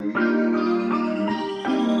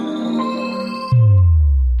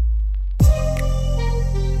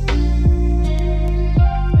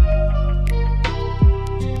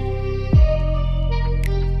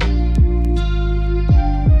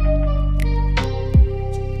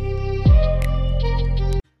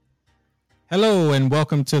Hello and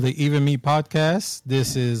welcome to the Even Me podcast.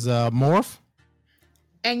 This is Morph,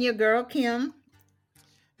 And your girl, Kim.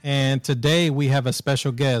 and today we have a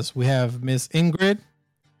special guest. We have Miss Ingrid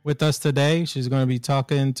with us today. She's going to be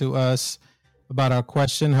talking to us about our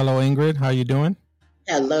question. Hello, Ingrid. How are you doing?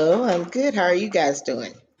 Hello, I'm good. How are you guys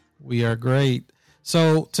doing? We are great.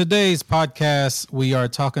 So today's podcast, we are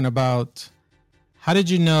talking about how did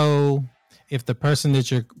you know if the person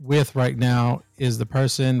that you're with right now is the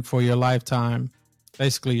person for your lifetime,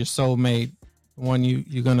 basically your soulmate, the one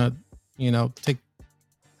you're gonna, take.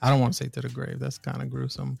 I don't want to say to the grave. That's kind of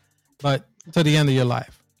gruesome, but to the end of your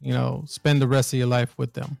life, spend the rest of your life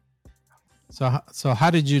with them. So how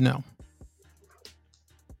did you know?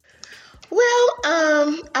 Well,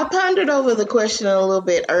 I pondered over the question a little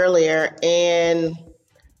bit earlier, and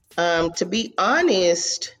to be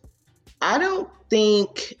honest, I don't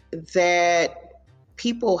think that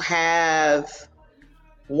people have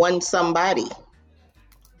one somebody.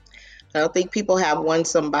 I don't think people have one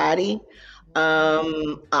somebody.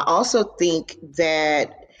 I also think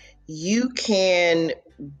that you can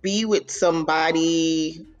be with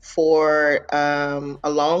somebody for a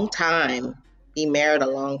long time, be married a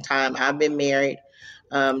long time. I've been married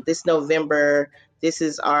this November. This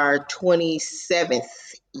is our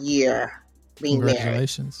 27th year being married.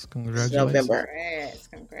 Congratulations. This November.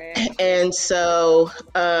 Congrats. And so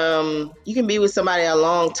you can be with somebody a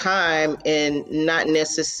long time and not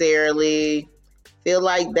necessarily feel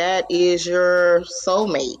like that is your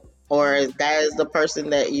soulmate or that is the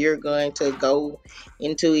person that you're going to go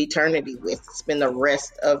into eternity with, spend the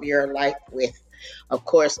rest of your life with. Of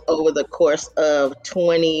course, over the course of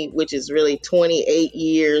 20, which is really 28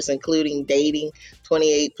 years, including dating,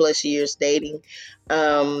 28 plus years dating,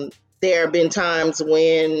 there have been times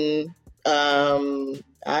when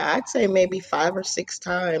I'd say maybe 5 or 6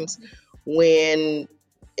 times when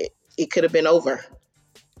it could have been over.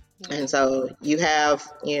 And so you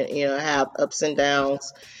have have ups and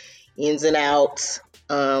downs, ins and outs.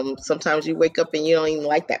 Sometimes you wake up and you don't even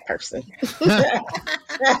like that person.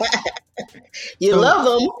 You love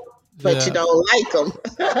them, but you don't like them.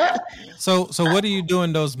 So what do you do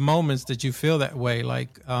in those moments that you feel that way?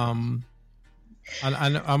 Like, I'm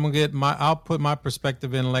gonna I'll put my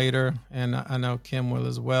perspective in later, and I know Kim will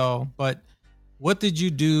as well. But what did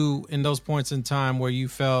you do in those points in time where you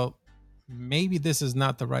felt maybe this is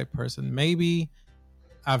not the right person? Maybe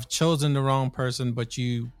I've chosen the wrong person, but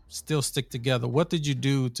you still stick together. What did you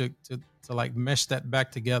do to like mesh that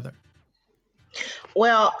back together?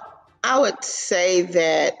 Well, I would say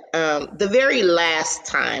that the very last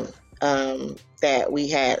time that we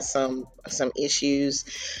had some issues,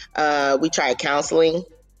 we tried counseling.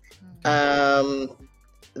 That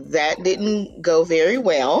didn't go very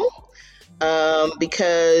well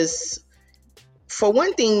because, for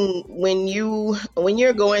one thing, when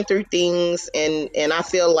you're going through things, and I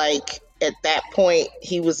feel like at that point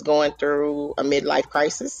he was going through a midlife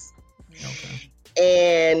crisis. Okay.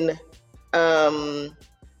 And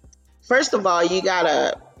first of all,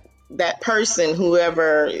 that person,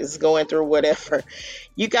 whoever is going through whatever,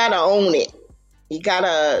 you gotta own it. You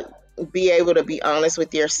gotta be able to be honest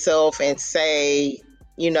with yourself and say,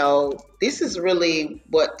 this is really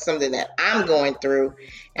something that I'm going through,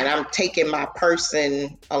 and I'm taking my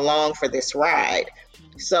person along for this ride.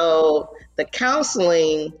 So the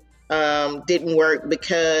counseling didn't work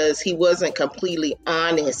because he wasn't completely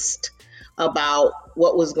honest about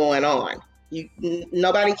what was going on.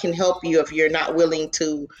 Nobody can help you if you're not willing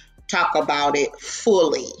to talk about it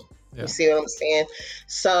fully. Yeah. You see what I'm saying?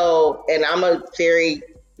 So, and I'm a very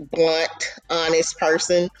blunt, honest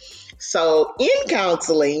person. So in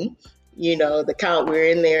counseling, we're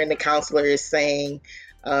in there and the counselor is saying,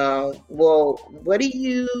 what do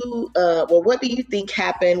you think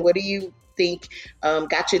happened? What do you think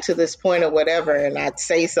got you to this point or whatever? And I'd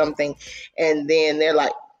say something, and then they're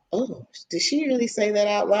like, oh, did she really say that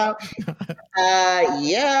out loud?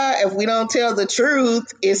 Yeah, if we don't tell the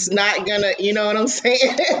truth, it's not gonna, you know what I'm saying?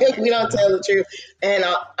 If we don't tell the truth. And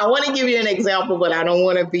I want to give you an example, but I don't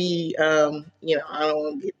want to be, I don't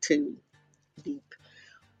want to get too deep.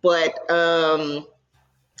 But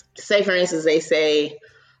say, for instance, they say,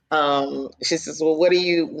 she says, well, what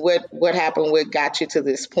happened? What got you to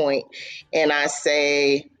this point? And I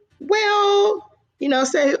say, well,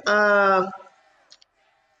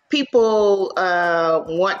 people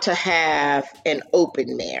want to have an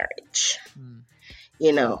open marriage,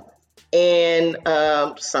 and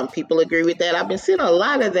some people agree with that. I've been seeing a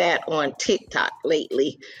lot of that on TikTok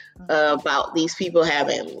lately about these people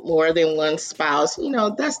having more than one spouse.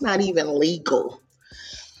 That's not even legal.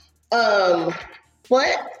 But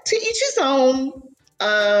to each his own.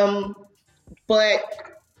 But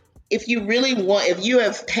if you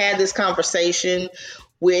have had this conversation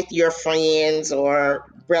with your friends or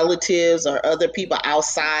relatives or other people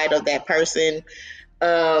outside of that person,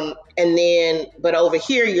 but over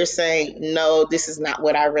here you're saying, no, this is not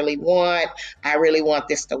what I really want. I really want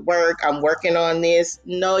this to work. I'm working on this.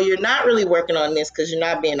 No, you're not really working on this because you're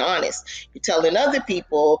not being honest. You're telling other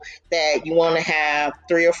people that you want to have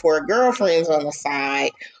 3 or 4 girlfriends on the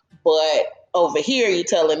side, but over here you're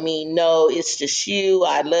telling me, no, it's just you.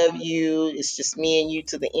 I love you. It's just me and you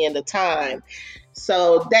to the end of time.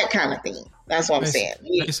 So that kind of thing. That's what I'm saying.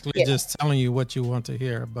 Basically, just telling you what you want to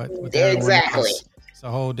hear, but with exactly. Else, it's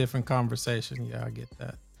a whole different conversation. Yeah, I get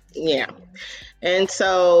that. Yeah. And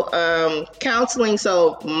so counseling.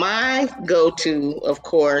 So my go-to, of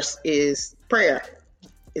course, is prayer.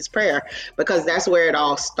 It's prayer because that's where it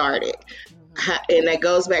all started. And that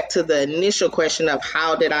goes back to the initial question of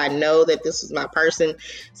how did I know that this was my person?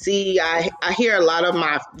 See, I hear a lot of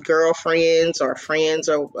my girlfriends or friends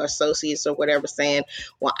or associates or whatever saying,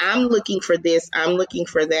 well, I'm looking for this, I'm looking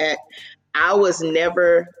for that. I was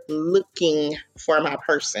never looking for my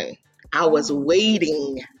person. I was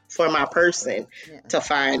waiting for my person to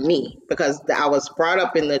find me because I was brought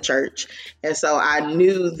up in the church. And so I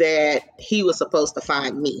knew that he was supposed to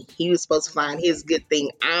find me. He was supposed to find his good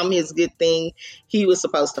thing. I'm his good thing. He was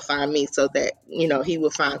supposed to find me so that, he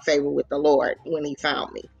would find favor with the Lord when he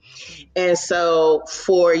found me. And so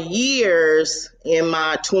for years in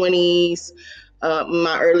my 20s,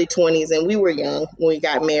 my early 20s, and we were young when we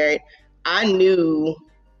got married, I knew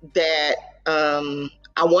that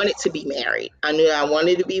I wanted to be married. I knew I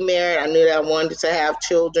wanted to be married. I knew that I wanted to have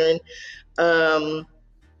children. And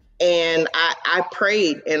I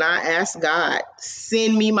prayed and I asked God,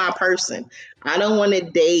 send me my person. I don't want to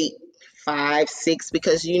date 5, 6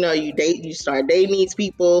 because you start dating these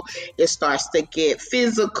people, it starts to get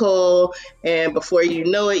physical, and before you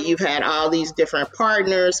know it, you've had all these different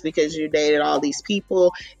partners because you dated all these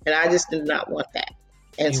people, and I just did not want that.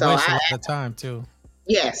 And so wasted a lot of time too.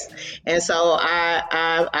 Yes. And so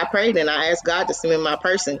I prayed and I asked God to send me my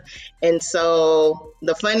person. And so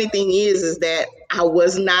the funny thing is that I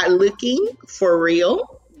was not looking for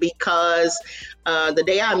real because the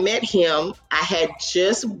day I met him, I had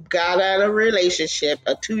just got out of a relationship,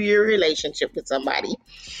 a 2-year relationship with somebody.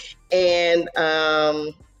 And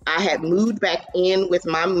I had moved back in with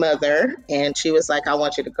my mother, and she was like, I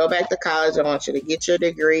want you to go back to college. I want you to get your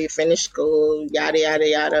degree, finish school, yada, yada,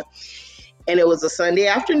 yada. And it was a Sunday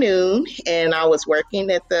afternoon, and I was working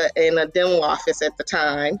in a dental office at the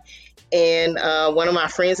time. And one of my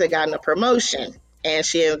friends had gotten a promotion, and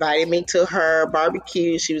she invited me to her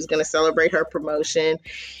barbecue. She was going to celebrate her promotion.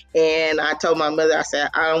 And I told my mother, I said,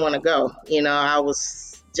 I don't want to go.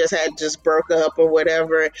 I had just broke up or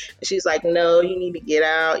whatever. And she's like, no, you need to get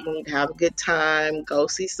out. You need to have a good time, go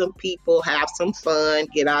see some people, have some fun,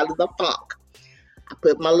 get out of the funk. I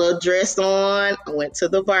put my little dress on. I went to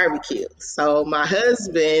the barbecue. So my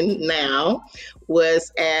husband now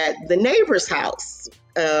was at the neighbor's house.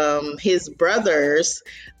 His brother's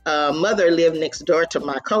mother lived next door to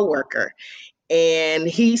my coworker. And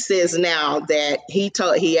he says now that he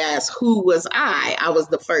asked who was I. I was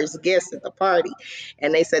the first guest at the party.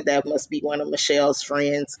 And they said that must be one of Michelle's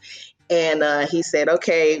friends. And he said,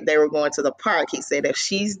 okay, they were going to the park. He said, if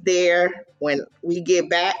she's there when we get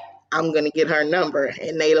back, I'm going to get her number.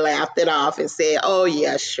 And they laughed it off and said, oh,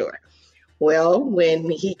 yeah, sure. Well, when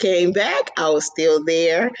he came back, I was still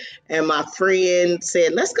there. And my friend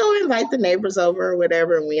said, let's go invite the neighbors over or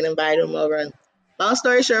whatever. And we invited them over. And long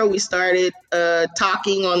story short, we started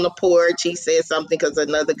talking on the porch. He said something because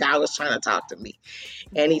another guy was trying to talk to me.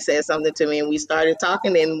 And he said something to me, and we started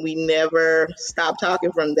talking, and we never stopped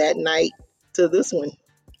talking from that night to this one.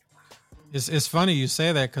 It's funny you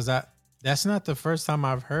say that because that's not the first time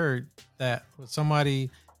I've heard that when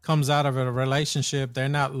somebody comes out of a relationship, they're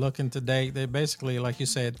not looking to date. They're basically, like you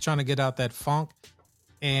said, trying to get out that funk,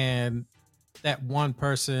 and that one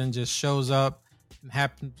person just shows up and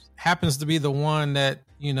happens to be the one that,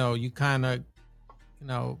 you kind of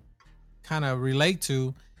relate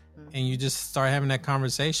to, and you just start having that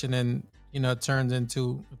conversation, and, it turns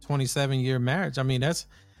into a 27-year marriage. I mean, that's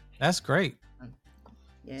great.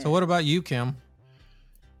 Yeah. So what about you, Kim?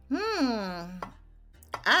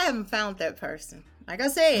 I haven't found that person. Like I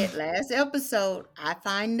said, last episode, I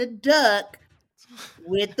find the duck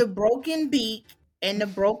with the broken beak and the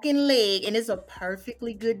broken leg, and it's a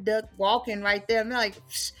perfectly good duck walking right there. I'm like,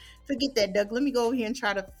 forget that duck. Let me go over here and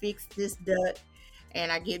try to fix this duck,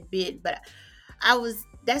 and I get bit. But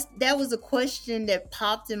that was a question that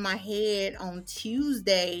popped in my head on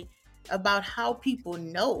Tuesday about how people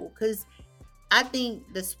know, because I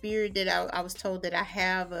think the spirit that I was told that I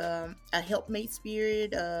have a helpmate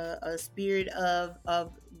spirit, a spirit of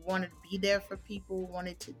wanting to be there for people,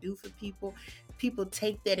 wanting to do for people. People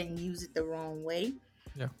take that and use it the wrong way.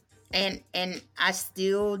 Yeah. And I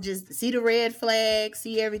still just see the red flag,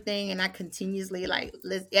 see everything, and I continuously like,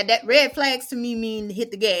 that red flags to me mean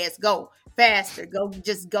hit the gas, go faster,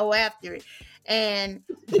 just go after it. And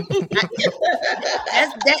that's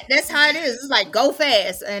how it is. It's like go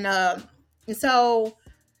fast. And so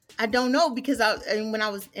I don't know, because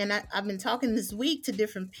I've been talking this week to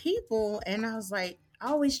different people, and I was like, I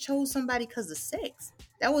always chose somebody because of sex.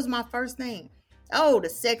 That was my first thing. Oh, the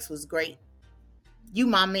sex was great. You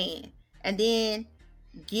my man. And then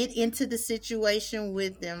get into the situation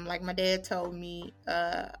with them. Like my dad told me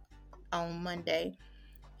on Monday.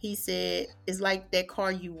 He said, it's like that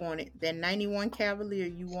car you wanted. That 91 Cavalier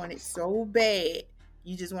you wanted so bad.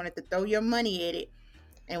 You just wanted to throw your money at it.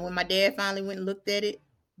 And when my dad finally went and looked at it,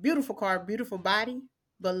 beautiful car, beautiful body,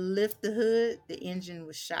 but lift the hood, the engine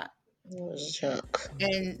was shot. Junk.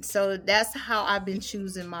 And so that's how I've been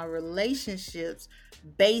choosing my relationships,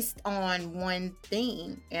 based on one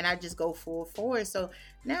thing, and I just go full forward. So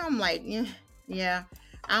now I'm like, yeah,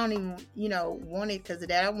 I don't even, want it because of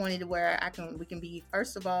that. I wanted to where we can be,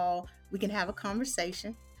 first of all, we can have a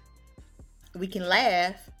conversation. We can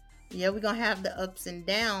laugh. Yeah, we're going to have the ups and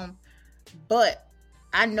downs, but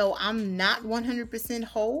I know I'm not 100%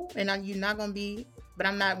 whole, and you're not going to be, but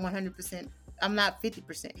I'm not 100%. I'm not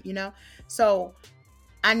 50%, So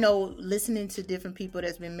I know, listening to different people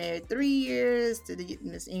that's been married 3 years, to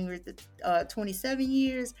Miss Ingrid, 27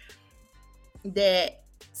 years, that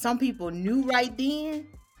some people knew right then,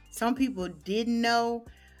 some people didn't know,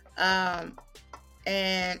 and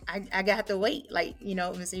I got to wait. Like,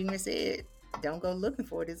 Miss Ingrid said, don't go looking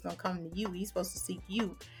for it. It's going to come to you. He's supposed to seek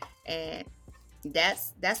you. And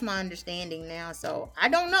that's my understanding now. So I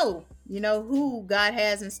don't know, who God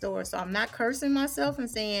has in store. So I'm not cursing myself and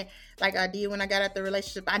saying, like I did when I got out the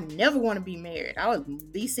relationship, I never want to be married. I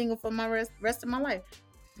would be single for my rest of my life.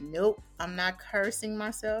 Nope, I'm not cursing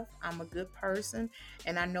myself. I'm a good person,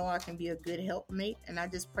 and I know I can be a good helpmate. And I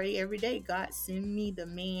just pray every day, God, send me the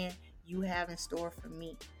man you have in store for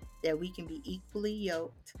me, that we can be equally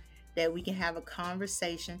yoked, that we can have a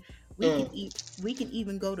conversation. We can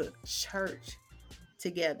even go to church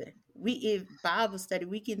together. If Bible study,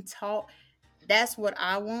 we can talk. That's what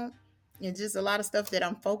I want. And just a lot of stuff that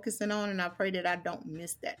I'm focusing on, and I pray that I don't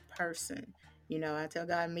miss that person. I tell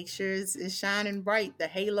God, make sure it's shining bright. The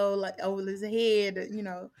halo like over his head,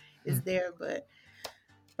 is there. But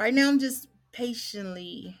right now I'm just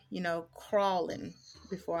patiently, crawling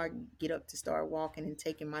before I get up to start walking, and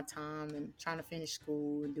taking my time and trying to finish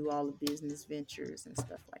school and do all the business ventures and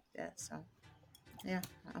stuff like that. So yeah.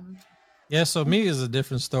 Yeah, so me is a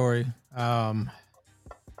different story. My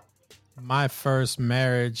first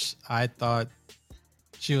marriage, I thought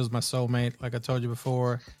she was my soulmate, like I told you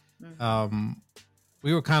before.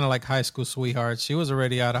 We were kind of like high school sweethearts. She was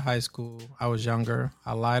already out of high school. I was younger.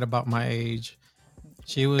 I lied about my age.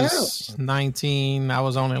 She was 19. I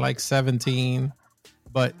was only like 17.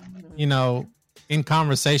 But, in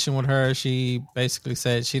conversation with her, she basically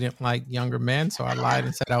said she didn't like younger men. So I lied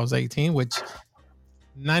and said I was 18, which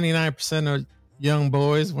 99% of young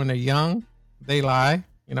boys, when they're young, they lie.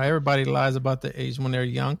 Everybody lies about the age when they're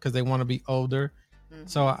young because they want to be older. Mm-hmm.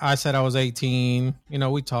 So I said I was 18.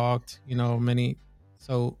 We talked,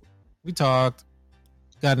 so we talked,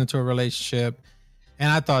 got into a relationship, and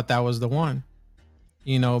I thought that was the one,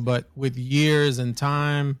 but with years and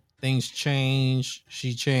time, things change.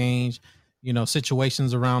 She changed,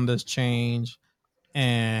 situations around us change,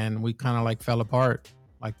 and we kind of like fell apart.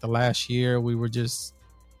 Like the last year, we were just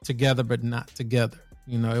together, but not together.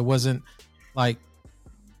 It wasn't like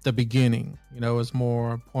the beginning, it was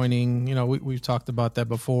more pointing, we've talked about that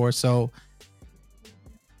before. So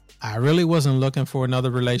I really wasn't looking for another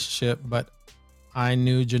relationship, but I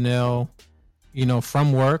knew Janelle,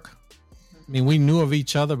 from work. I mean, we knew of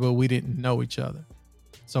each other, but we didn't know each other.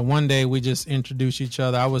 So one day we just introduced each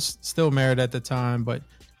other. I was still married at the time, but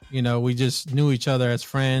we just knew each other as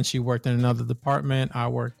friends. She worked in another department. I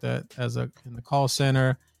worked in the call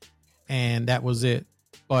center, and that was it.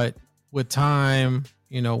 But with time,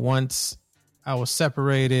 once I was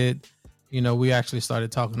separated, we actually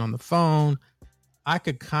started talking on the phone. I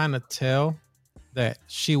could kind of tell that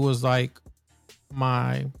she was like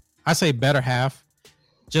I say better half,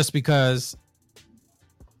 just because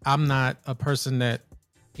I'm not a person that,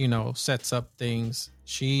 sets up things.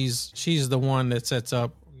 She's the one that sets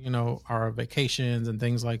up, our vacations and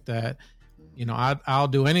things like that. I'll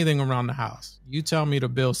do anything around the house. You tell me to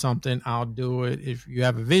build something, I'll do it. If you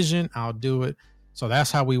have a vision, I'll do it. So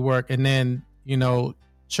that's how we work. And then,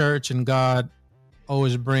 church and God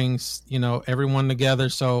always brings, everyone together.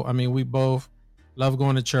 So, I mean, we both love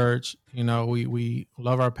going to church. We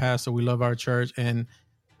love our pastor. We love our church. And,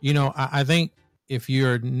 I think if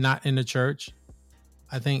you're not in the church,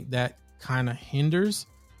 I think that kind of hinders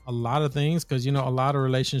a lot of things, because, a lot of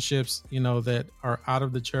relationships, that are out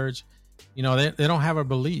of the church, they don't have a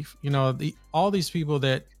belief. All these people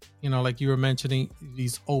that, like you were mentioning,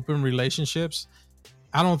 these open relationships.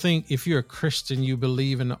 I don't think if you're a Christian, you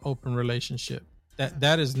believe in an open relationship.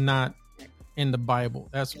 That is not in the Bible.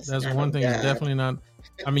 That's one thing. It's definitely not.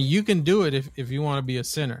 I mean, you can do it if you want to be a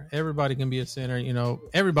sinner. Everybody can be a sinner.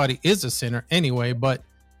 Everybody is a sinner anyway. But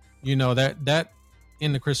that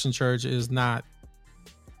in the Christian church is not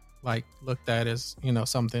like looked at as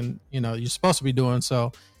something you're supposed to be doing.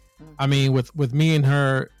 So, I mean, with me and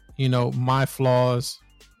her, my flaws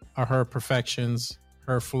are her perfections.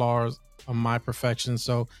 Her flaws are my perfections.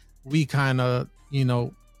 So we kind of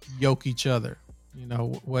yoke each other.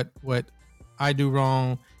 What I do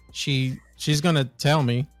wrong, she's gonna tell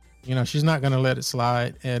me. She's not gonna let it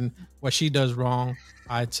slide. And what she does wrong,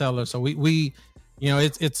 I tell her. So we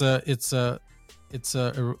it's a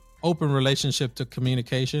open relationship to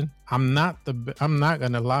communication. I'm not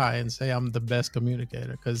gonna lie and say I'm the best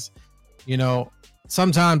communicator, because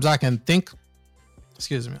sometimes I can think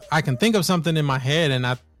of something in my head and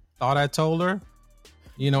I thought I told her,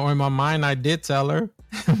 or in my mind I did tell her,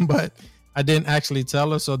 but I didn't actually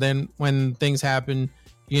tell her. So then when things happen,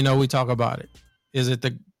 we talk about it. Is it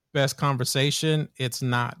the best conversation? It's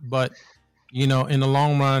not. But, in the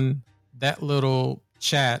long run, that little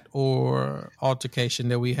chat or altercation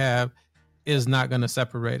that we have is not going to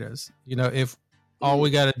separate us. If all we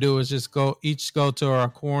got to do is just go to our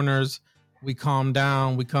corners, we calm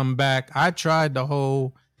down, we come back. I tried the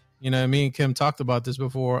whole, me and Kim talked about this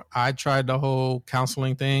before. I tried the whole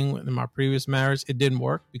counseling thing in my previous marriage. It didn't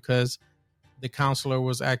work because the counselor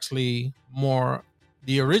was actually more,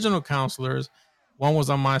 the original counselors, one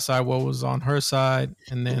was on my side, one was on her side,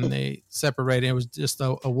 and then they separated. It was just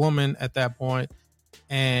a woman at that point.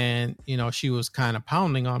 And, she was kind of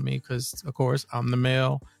pounding on me because, of course, I'm the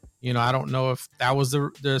male. I don't know if that was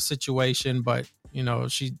the situation, but,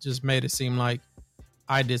 she just made it seem like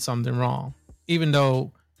I did something wrong, even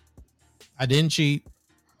though I didn't cheat,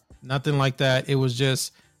 nothing like that. It was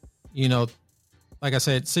just, like I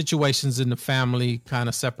said, situations in the family kind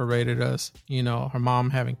of separated us. Her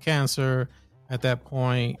mom having cancer at that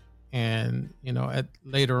point, and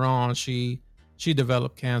later on she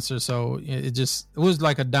developed cancer. So it was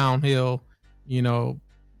like a downhill,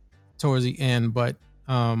 towards the end. But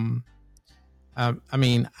I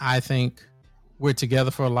mean, I think we're together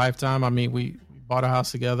for a lifetime. I mean, we bought a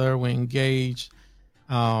house together, we engaged,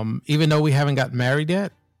 even though we haven't got married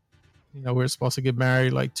yet. We were supposed to get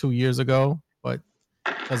married like 2 years ago, but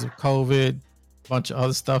because of COVID, a bunch of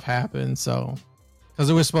other stuff happened. So, because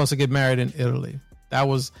we were supposed to get married in Italy, that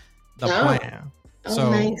was the plan. So,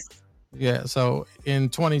 nice. Yeah. So in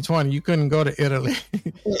 2020, you couldn't go to Italy.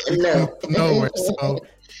 No. Nowhere. So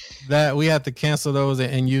that we had to cancel those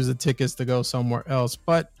and use the tickets to go somewhere else.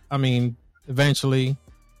 But I mean, eventually,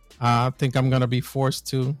 I think I'm going to be forced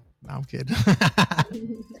to. No, I'm kidding.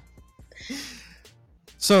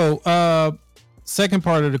 So, second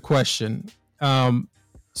part of the question.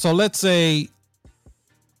 So let's say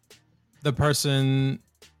the person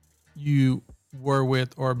you were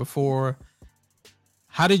with or before,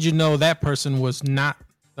 how did you know that person was not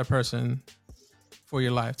the person for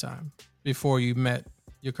your lifetime before you met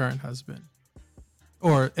your current husband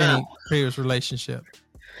or any previous relationship?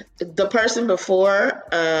 The person before,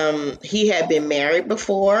 he had been married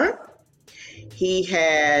before. He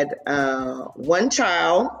had one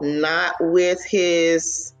child, not with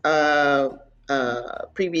his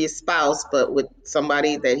previous spouse, but with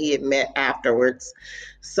somebody that he had met afterwards.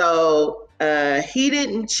 So he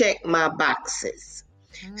didn't check my boxes.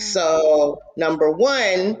 So number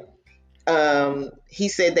one, he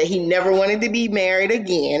said that he never wanted to be married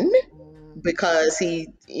again because he,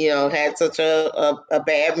 had such a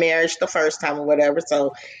bad marriage the first time or whatever.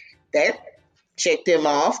 So that checked him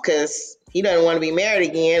off because he doesn't want to be married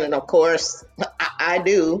again. And of course, I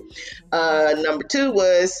do. Number two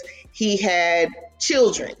was he had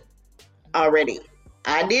children already.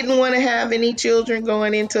 I didn't want to have any children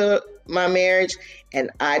going into my marriage, and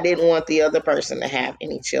I didn't want the other person to have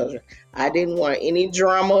any children. I didn't want any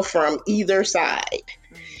drama from either side.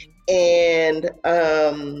 And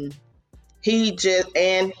he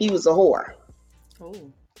was a whore. Oh.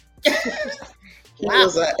 He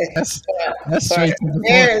was a. That's straight to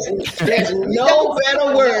the There's no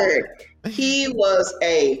better word. He was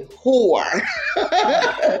a whore.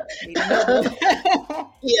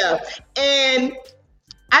 Yeah, and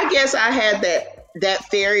I guess I had that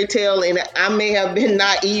fairy tale, and I may have been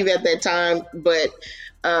naive at that time, but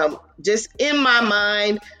just in my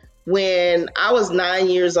mind, when I was 9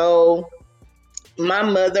 years old, my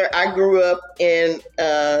mother, I grew up in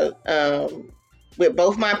with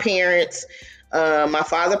both my parents. My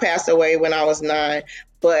father passed away when I was 9,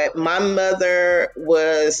 but my mother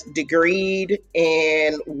was degreed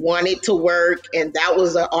and wanted to work, and that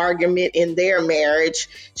was an argument in their marriage.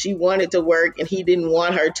 She wanted to work, and he didn't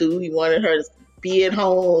want her to. He wanted her to be at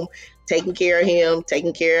home, taking care of him,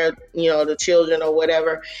 taking care of, the children or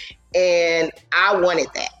whatever. And I wanted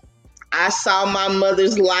that. I saw my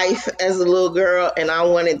mother's life as a little girl, and I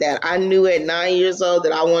wanted that. I knew at 9 years old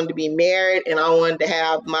that I wanted to be married, and I wanted to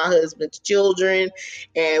have my husband's children,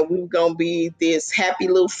 and we were going to be this happy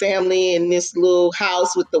little family in this little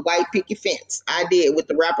house with the white picket fence. I did, with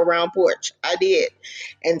the wraparound porch. I did.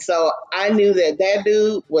 And so I knew that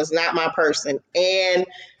dude was not my person. And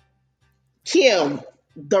Kim,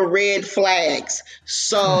 the red flags.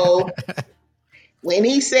 So when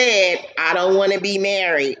he said, I don't want to be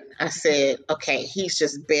married, I said, okay, he's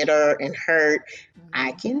just bitter and hurt.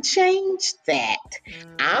 I can change that.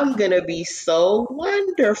 I'm going to be so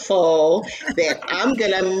wonderful that I'm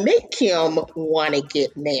going to make him want to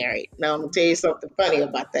get married. Now, I'm going to tell you something funny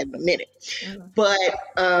about that in a minute. But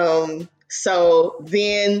so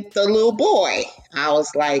then the little boy, I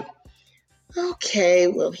was like, okay,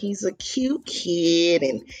 well, he's a cute kid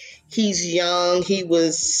and he's young. He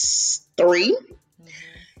was 3.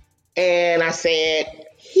 And I said,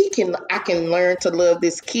 I can learn to love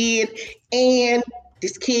this kid, and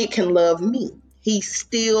this kid can love me. He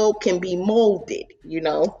still can be molded,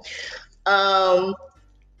 And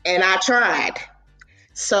I tried.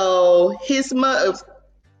 So his mother,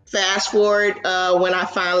 fast forward, when I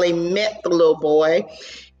finally met the little boy,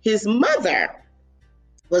 his mother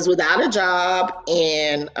was without a job,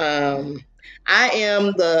 and I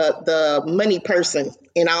am the money person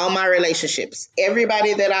in all my relationships.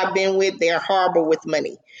 Everybody that I've been with, they're horrible with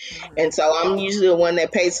money. And so I'm usually the one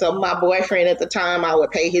that pays. So my boyfriend at the time, I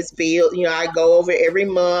would pay his bill. I go over every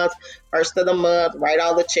month, first of the month, write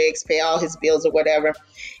all the checks, pay all his bills or whatever.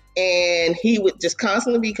 And he would just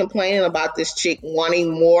constantly be complaining about this chick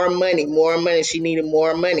wanting more money. She needed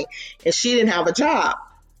more money. And she didn't have a job.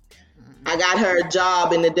 I got her a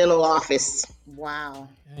job in the dental office. Wow.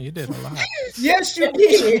 Yeah, you did a lot. Yes, you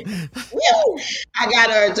did. I got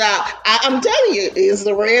her a job. I'm telling you, it's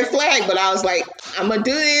the red flag, but I was like, I'm going to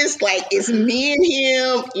do this. Like, it's me and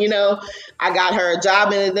him, I got her a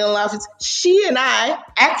job in the dental office. She and I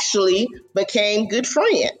actually became good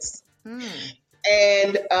friends.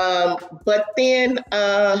 And, but then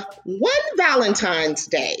one Valentine's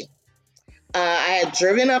Day, I had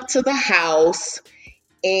driven up to the house,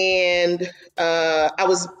 and I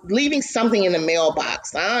was leaving something in the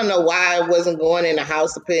mailbox. I don't know why I wasn't going in the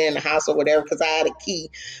house to put it in the house or whatever, because I had a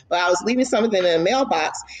key. But I was leaving something in the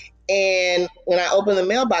mailbox, and when I opened the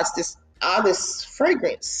mailbox, all this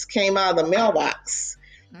fragrance came out of the mailbox,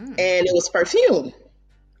 and it was perfume.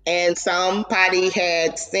 And somebody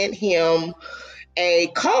had sent him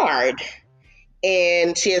a card,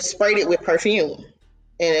 and she had sprayed it with perfume.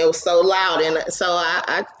 And it was so loud. And so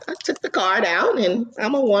I took the card out, and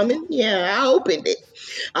I'm a woman. Yeah, I opened it.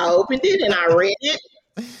 And I read it,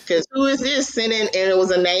 because who is this sending? And it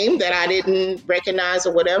was a name that I didn't recognize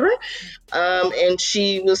or whatever. And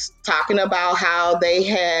she was talking about how they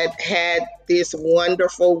had this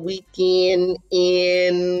wonderful weekend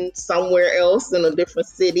in somewhere else in a different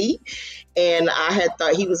city. And I had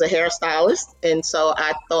thought he was a hairstylist. And so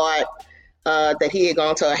I thought that he had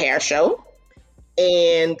gone to a hair show.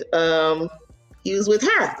 And he was with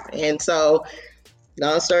her. And so,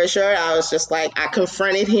 long story short, I was just like, I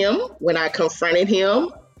confronted him. When I confronted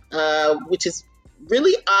him, which is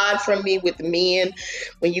really odd for me with men,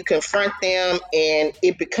 when you confront them and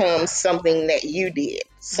it becomes something that you did.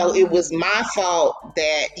 So it was my fault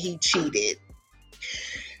that he cheated.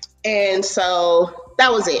 And so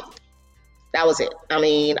that was it. I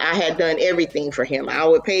mean, I had done everything for him. I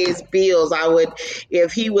would pay his bills.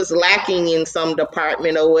 If he was lacking in some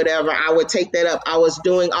department or whatever, I would take that up. I was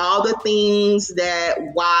doing all the things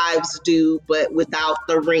that wives do, but without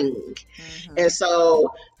the ring. And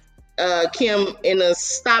so, Kim, in a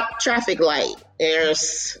stop traffic light,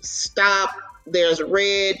 there's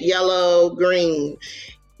red, yellow, green.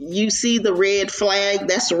 You see the red flag?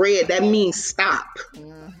 That's red. That means stop.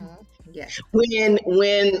 Yeah.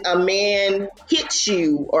 When a man hits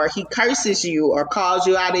you or he curses you or calls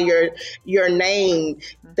you out of your name,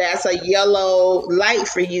 that's a yellow light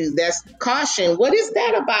for you. That's caution. What is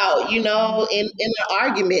that about? In an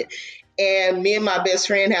argument. And me and my best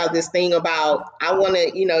friend have this thing about, I want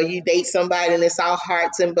to, you date somebody and it's all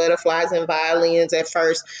hearts and butterflies and violins at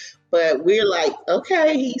first. But we're like,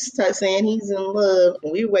 okay, he's saying he's in love.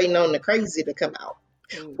 And we're waiting on the crazy to come out.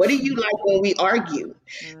 What do you like when we argue?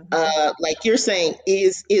 Like you're saying,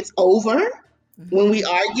 is it's over when we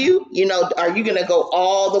argue? Are you going to go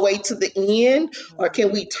all the way to the end, or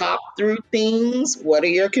can we talk through things? What are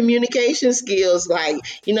your communication skills like?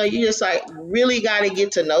 You just like really got to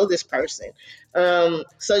get to know this person. So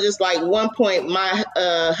just like one point, my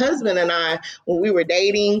husband and I, when we were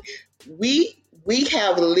dating, we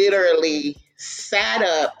have literally sat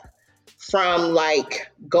up from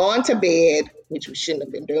like going to bed, which we shouldn't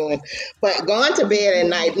have been doing, but going to bed at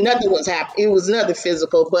night, nothing was happening. It was nothing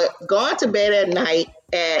physical, but going to bed at night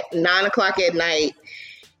at 9:00 at night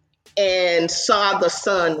and saw the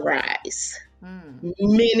sun rise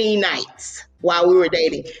many nights while we were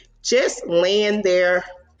dating, just laying there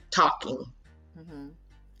talking.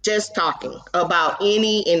 Just talking about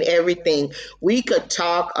any and everything. We could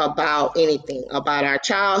talk about anything, about our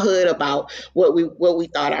childhood, about what we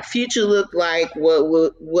thought our future looked like, what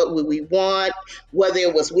would we want, whether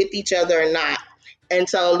it was with each other or not. And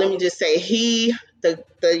so let me just say, the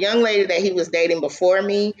young lady that he was dating before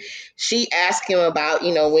me, she asked him about,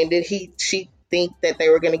 when did she think that they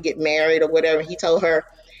were going to get married or whatever. He told her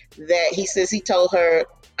he told her,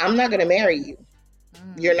 I'm not going to marry you.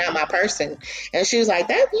 You're not my person. And she was like,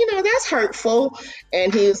 that's hurtful.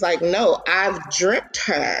 And he was like, no, I've dreamt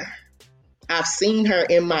her. I've seen her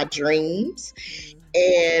in my dreams.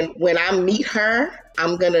 And when I meet her,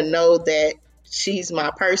 I'm going to know that she's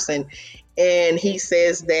my person. And he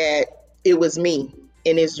says that it was me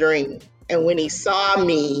in his dream. And when he saw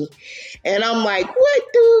me, and I'm like, what,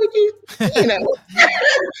 dude? You know,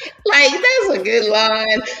 like, that's a good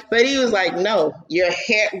line. But he was like, no, your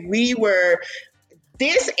hair, we were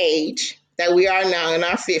this age that we are now in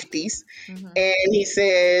our 50s. And he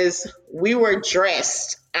says, we were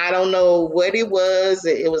dressed. I don't know what it was.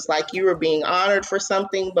 It was like you were being honored for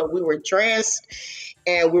something, but we were dressed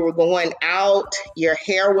and we were going out. Your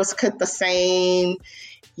hair was cut the same.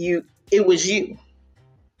 It was you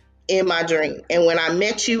in my dream. And when I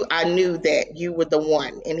met you, I knew that you were the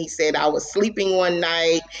one. And he said, I was sleeping one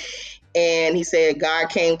night and he said, God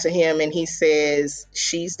came to him and he says,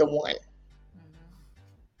 she's the one.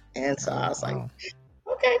 And so I was like,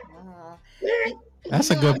 okay. That's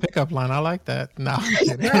a good pickup line. I like that. No,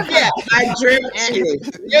 yeah, I dreamt you.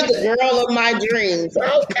 You're the girl of my dreams.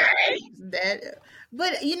 Okay.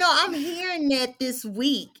 But I'm hearing that this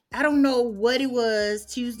week. I don't know what it was.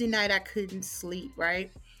 Tuesday night I couldn't sleep,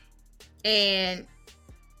 right? And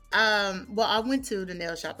I went to the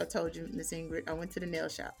nail shop. I told you, Miss Ingrid, I went to the nail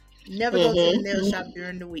shop. Never go to the nail shop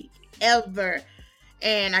during the week, ever.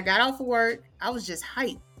 And I got off of work. I was just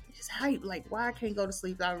hyped. Like, why I can't go to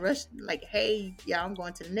sleep? I rushed, like, hey, yeah, I'm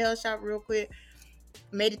going to the nail shop real quick.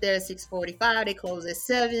 Made it there at 6:45. They close at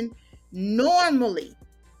 7. Normally,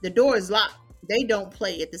 the door is locked. They don't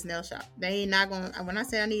play at this nail shop. They not going. When I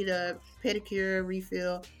say I need a pedicure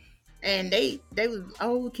refill, and they was,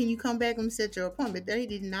 oh, can you come back and set your appointment? They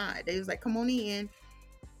did not. They was like, come on in,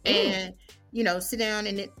 and sit down.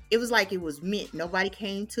 And it was like it was meant. Nobody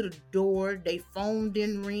came to the door. They phone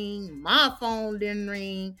didn't ring. My phone didn't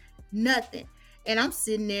ring. Nothing. And I'm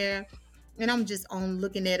sitting there and I'm just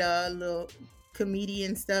looking at a little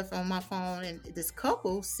comedian stuff on my phone, and this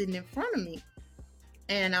couple sitting in front of me.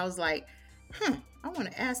 And I was like, I want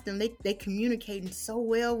to ask them. They communicating so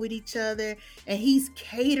well with each other, and he's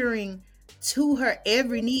catering to her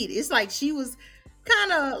every need. It's like she was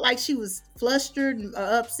kind of like she was flustered and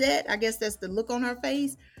upset. I guess that's the look on her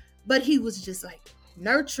face. But he was just like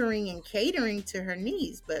nurturing and catering to her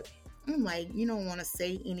needs. But I'm like, you don't want to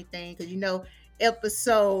say anything because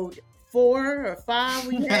episode 4 or 5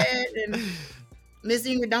 we had, and Miss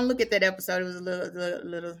Ingrid, don't look at that episode. It was a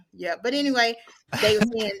little, yeah. But anyway, they were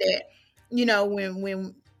saying that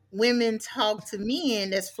when women talk to men,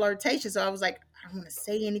 that's flirtatious. So I was like, I don't want to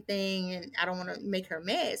say anything, and I don't want to make her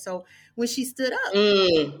mad. So when she stood up,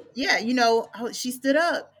 she stood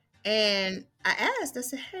up, and I asked, I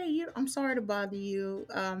said, hey, I'm sorry to bother you.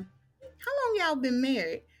 How long y'all been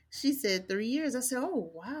married? She said 3 years. I said,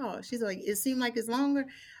 oh, wow. She's like, it seemed like it's longer.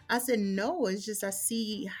 I said, no, it's just I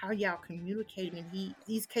see how y'all communicate, and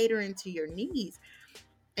he's catering to your needs.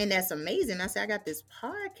 And that's amazing. I said, I got this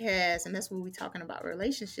podcast, and that's what we talking about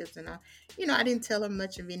relationships. And I didn't tell her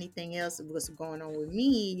much of anything else of what's going on with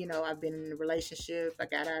me. I've been in a relationship. I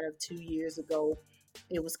got out of 2 years ago.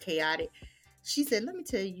 It was chaotic. She said, let me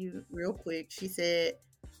tell you real quick.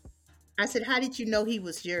 I said, how did you know he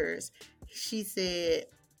was yours? She said,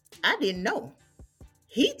 I didn't know.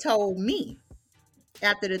 He told me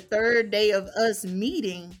after the third day of us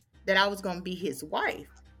meeting that I was going to be his wife.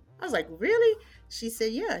 I was like, really? She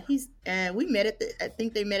said, yeah. We met I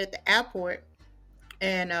think they met at the airport,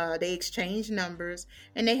 and they exchanged numbers,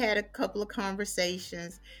 and they had a couple of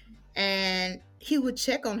conversations, and he would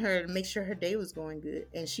check on her to make sure her day was going good.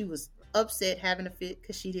 And she was upset, having a fit,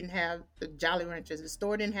 because she didn't have the Jolly Ranchers. The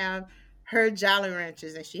store didn't have her Jolly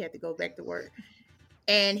Ranchers, and she had to go back to work.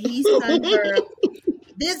 And he sent her,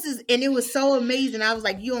 and it was so amazing. I was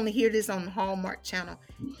like, you only hear this on the Hallmark Channel.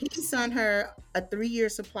 He sent her a 3-year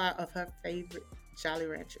supply of her favorite Jolly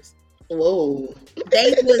Ranchers. Whoa.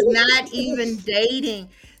 They was not even dating.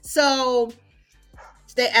 So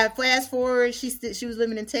fast forward, she was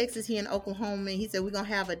living in Texas, he in Oklahoma, and he said, we're going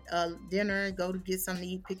to have a dinner, go to get something to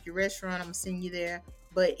eat, pick your restaurant, I'm going to send you there.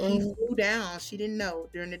 But he flew down. She didn't know.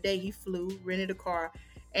 During the day, he flew, rented a car,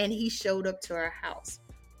 and he showed up to her house.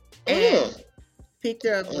 And picked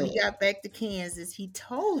her up. When he got back to Kansas, he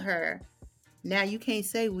told her, now you can't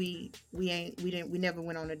say we never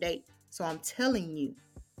went on a date. So I'm telling you,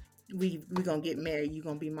 we gonna get married. You're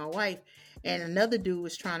gonna be my wife. And another dude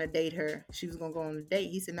was trying to date her. She was gonna go on a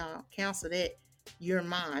date. He said, no, cancel that. You're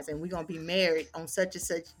mine, and we're gonna be married on such and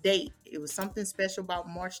such date. It was something special about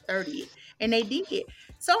March 30th. And they did.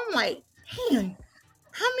 So I'm like, damn,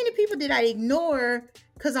 how many people did I ignore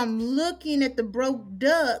because I'm looking at the broke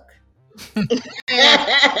duck? I'm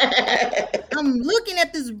looking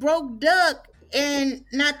at this broke duck and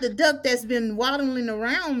not the duck that's been waddling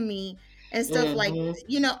around me and stuff like,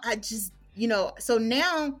 I just, so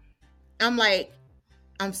now I'm like,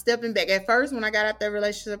 I'm stepping back. At first, when I got out that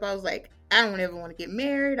relationship, I was like, I don't ever want to get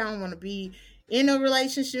married. I don't want to be in a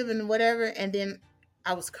relationship and whatever. And then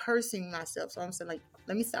I was cursing myself. So I'm saying, like,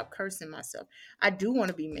 let me stop cursing myself. I do want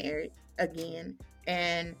to be married again.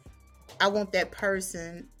 And I want that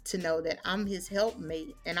person to know that I'm his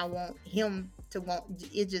helpmate, and I want him to want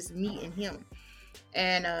it's just me and him.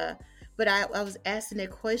 And but I was asking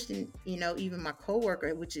that question, even my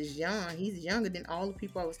coworker, which is young, he's younger than all the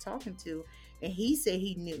people I was talking to, and he said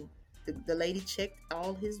he knew. The lady checked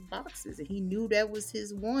all his boxes, and he knew that was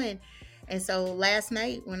his one. And so last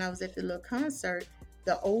night when I was at the little concert,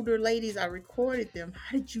 the older ladies, I recorded them.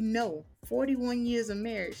 How did you know? 41 years of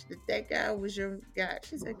marriage, that guy was your guy.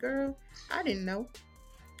 She said, girl, I didn't know.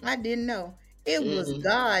 It was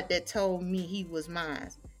God that told me he was mine.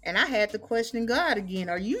 And I had to question God again.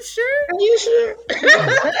 Are you sure? Yeah.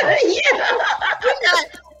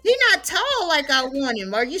 He's not tall like I want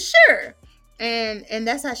him. Are you sure? And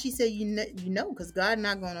that's how she said, because God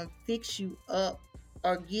not going to fix you up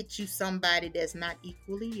or get you somebody that's not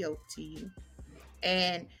equally yoked to you,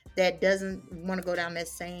 and that doesn't want to go down that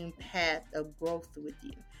same path of growth with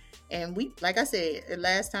you. And like I said,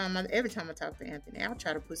 every time I talk to Anthony, I'll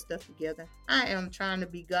try to put stuff together. I am trying to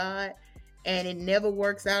be God, and it never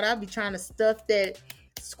works out. I'll be trying to stuff that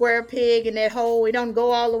square peg in that hole. It don't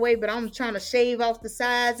go all the way, but I'm trying to shave off the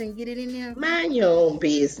sides and get it in there. Mind your own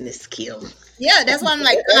business, Kim. Yeah, that's why I'm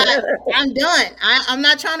like, I'm done. I'm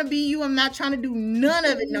not trying to be you. I'm not trying to do none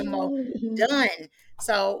of it no more. Done.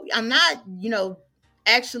 So I'm not,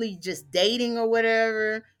 actually just dating or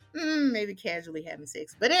whatever. Maybe casually having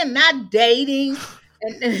sex, but then not dating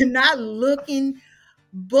and not looking.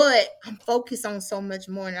 But I'm focused on so much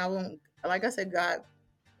more, and I won't. Like I said, God,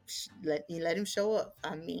 let him show up.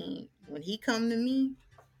 I mean, when he come to me,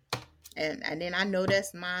 and then I know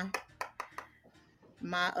that's my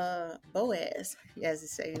Boaz, as they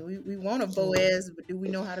say. We want a Boaz, but do we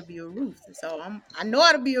know how to be a Ruth? So I know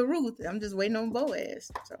how to be a Ruth. I'm just waiting on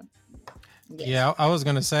Boaz. So yes. Yeah, I was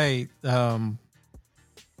gonna say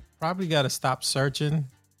probably got to stop searching,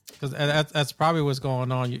 because that's probably what's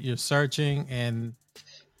going on. You're searching, and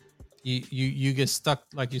you get stuck,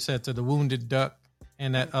 like you said, to the wounded duck,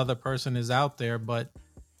 and that other person is out there, but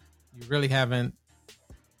you really haven't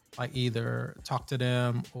like either talked to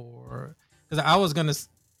them or. Because I was gonna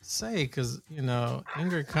say, because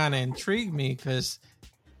Ingrid kind of intrigued me, because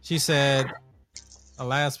she said the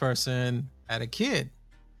last person had a kid,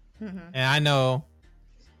 and I know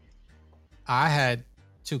I had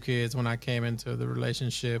 2 kids when I came into the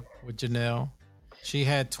relationship with Janelle. She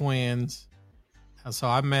had twins, and so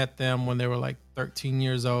I met them when they were like 13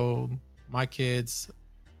 years old. My kids,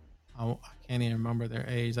 I can't even remember their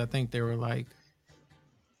age. I think they were like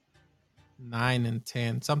 9 and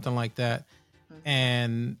 10, something like that.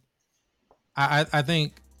 And I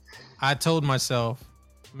think I told myself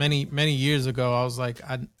many years ago, I was like,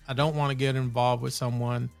 I don't want to get involved with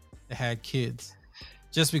someone that had kids,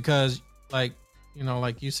 just because, like, you know,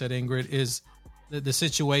 like you said, Ingrid, is the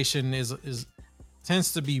situation is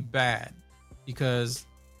tends to be bad, because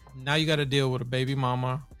now you got to deal with a baby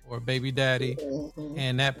mama or a baby daddy,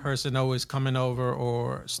 and that person always coming over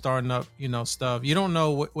or starting up, you know, stuff. You don't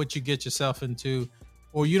know what you get yourself into,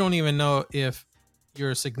 or you don't even know if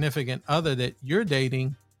your significant other that you're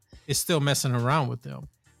dating is still messing around with them,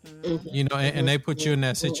 you know, and they put you in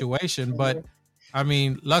that situation. But I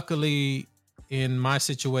mean, luckily in my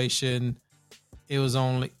situation, it was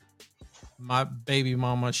only my baby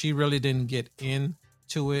mama. She really didn't get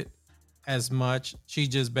into it as much. She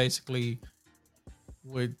just basically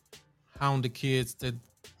would hound the kids to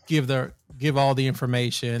give all the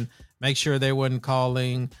information, make sure they wasn't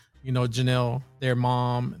calling, you know, Janelle their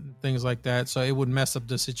mom and things like that. So it would mess up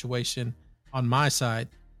the situation on my side.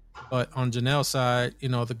 But on Janelle's side, you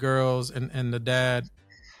know, the girls and the dad,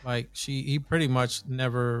 like he pretty much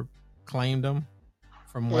never claimed them,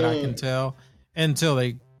 from what I can tell, until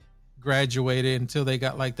they graduated, until they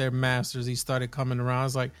got like their masters. He started coming around.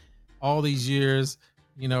 It's like all these years,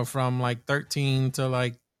 you know, from like 13 to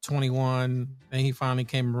like 21, and he finally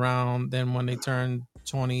came around. Then when they turned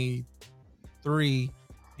 23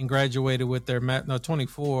 and graduated with their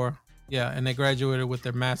 24, yeah, and they graduated with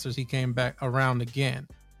their masters, he came back around again.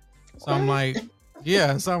 So I'm like,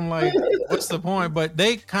 yeah, so I'm like, what's the point? But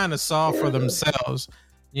they kind of saw for themselves,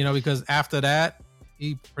 you know, because after that,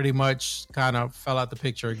 he pretty much kind of fell out the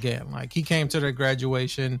picture again. Like, he came to their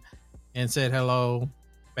graduation and said hello,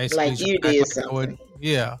 basically. Like you did something.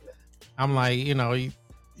 Yeah. I'm like, you know, you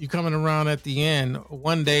coming around at the end.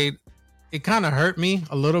 One day, it kind of hurt me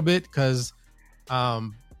a little bit, because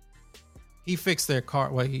he fixed their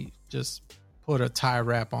car. Well, he just put a tie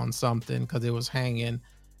wrap on something because it was hanging.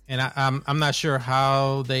 And I'm not sure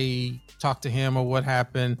how they talked to him or what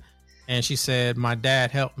happened. And she said, my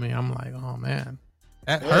dad helped me. I'm like, oh man,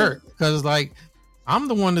 that hurt. Because like, I'm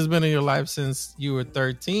the one that's been in your life since you were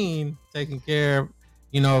 13, taking care of,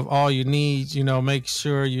 you know, of all your needs, you know, make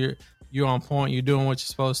sure you're on point, you're doing what you're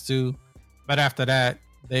supposed to. But after that,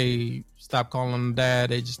 they stopped calling him dad.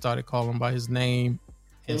 They just started calling him by his name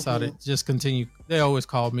and started just continue. They always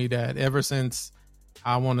called me dad ever since,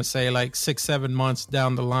 I want to say like 6-7 months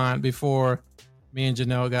down the line, before me and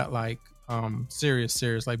Janelle got like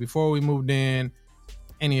serious. Like before we moved in,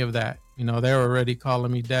 any of that, you know, they were already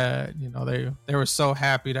calling me dad. You know, they were so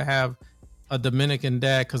happy to have a Dominican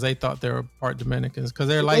dad, because they thought they were part Dominicans, because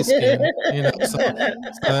they're light skinned, you know. So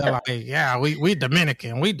they're like, yeah, we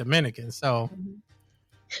Dominican. So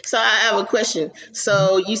I have a question.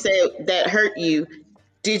 So you said that hurt you.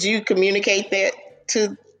 Did you communicate that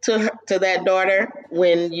to that daughter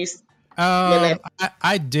when you?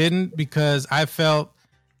 I didn't, because I felt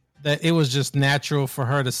that it was just natural for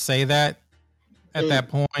her to say that at that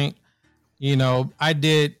point. You know, I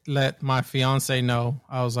did let my fiance know.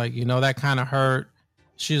 I was like, you know, that kind of hurt.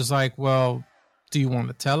 She was like, well, do you want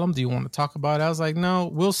to tell him? Do you want to talk about it? I was like, no,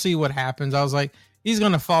 we'll see what happens. I was like, he's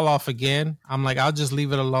going to fall off again. I'm like, I'll just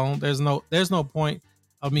leave it alone. There's no point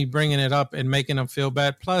of me bringing it up and making him feel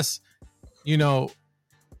bad. Plus, you know,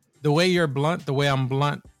 the way you're blunt, the way I'm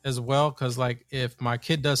blunt as well. Because like, if my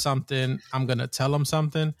kid does something, I'm going to tell him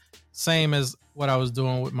something. Same as what I was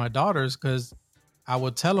doing with my daughters, because I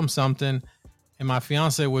would tell them something and my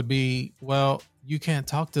fiance would be, well, you can't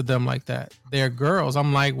talk to them like that. They're girls.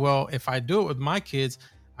 I'm like, well, if I do it with my kids,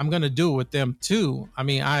 I'm going to do it with them too. I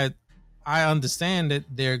mean, I understand that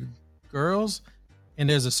they're girls and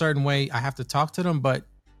there's a certain way I have to talk to them, but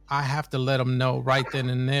I have to let them know right then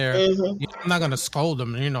and there. You know, I'm not going to scold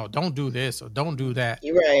them, you know, don't do this or don't do that.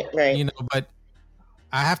 Right. You know, but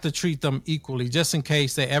I have to treat them equally, just in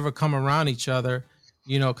case they ever come around each other,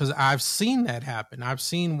 you know, because I've seen that happen. I've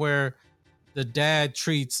seen where the dad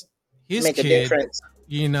treats his kid,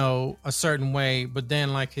 you know, a certain way, but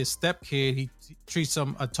then like his step kid, he treats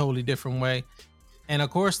them a totally different way. And of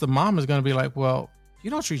course, the mom is going to be like, well, you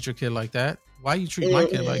don't treat your kid like that. Why you treat my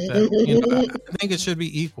kid like that? You know, I think it should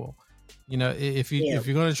be equal. You know, if you're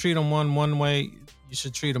going to treat them one way, you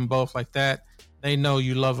should treat them both like that. They know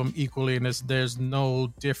you love them equally, and there's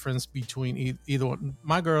no difference between either one.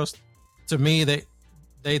 My girls, to me,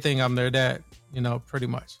 they think I'm their dad. You know, pretty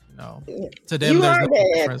much. You know, to them there's no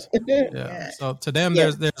difference. Yeah. So to them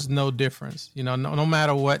there's no difference. You know, no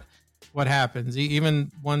matter what happens.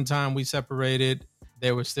 Even one time we separated,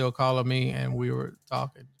 they were still calling me and we were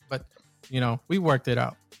talking. But you know, we worked it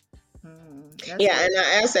out. And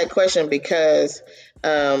I asked that question because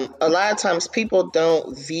A lot of times people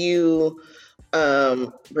don't view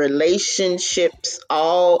relationships,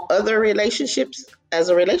 all other relationships, as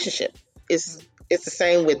a relationship. It's the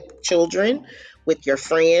same with children, with your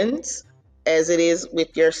friends, as it is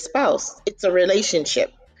with your spouse. It's a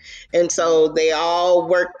relationship. And so they all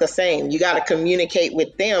work the same. You got to communicate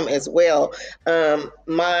with them as well.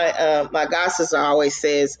 My god sister always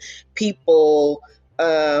says, people,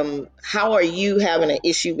 how are you having an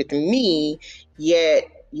issue with me, yet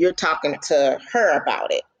you're talking to her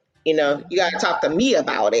about it? You know, you got to talk to me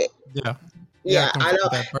about it. Yeah. Yeah, I know.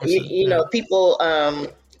 That person. You know, people.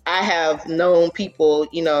 I have known people.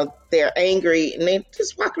 You know, they're angry and they're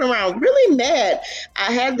just walking around really mad.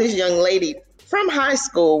 I had this young lady from high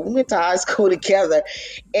school. We went to high school together,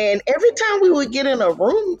 and every time we would get in a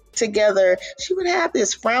room together, she would have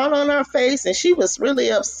this frown on her face, and she was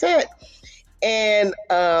really upset. And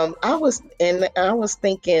I was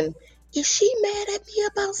thinking, is she mad at me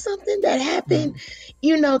about something that happened,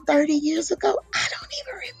 30 years ago? I don't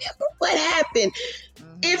even remember what happened.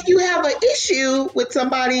 If you have an issue with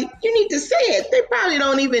somebody, you need to say it. They probably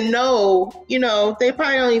don't even know, they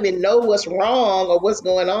probably don't even know what's wrong or what's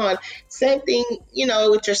going on. Same thing,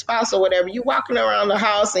 with your spouse or whatever. You walking around the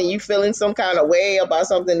house and you feeling some kind of way about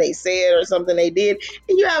something they said or something they did,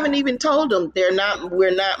 and you haven't even told them. We're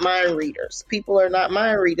not mind readers. People are not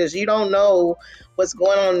mind readers. You don't know what's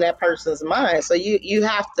going on in that person's mind. So you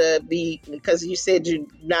have to be, because you said you're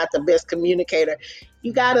not the best communicator,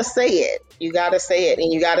 you got to say it. You got to say it,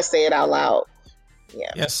 and you got to say it out loud.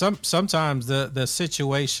 Yeah. Sometimes the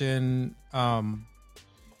situation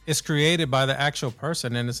is created by the actual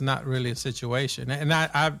person, and it's not really a situation. And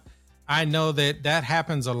I know that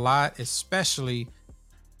happens a lot, especially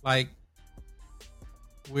like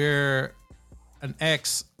where an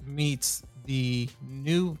ex meets the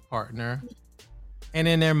new partner, and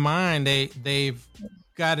in their mind they've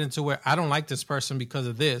got into where, I don't like this person because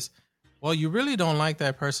of this. Well, you really don't like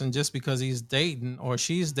that person just because he's dating or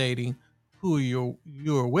she's dating who you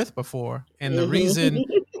were with before. And the reason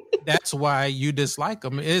that's why you dislike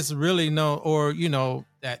them is really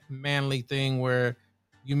that manly thing where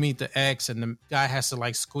you meet the ex and the guy has to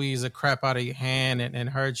like squeeze the crap out of your hand and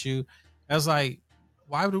hurt you. That's like,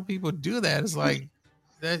 why do people do that? It's like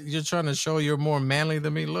that you're trying to show you're more manly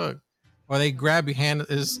than me. Look, or they grab your hand.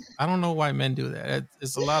 I don't know why men do that.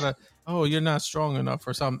 It's a lot of, oh, you're not strong enough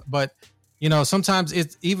or something. But, sometimes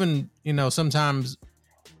it's even, sometimes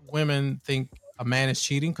women think a man is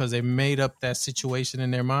cheating because they made up that situation in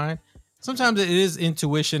their mind. Sometimes it is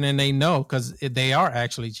intuition and they know because they are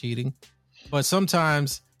actually cheating. But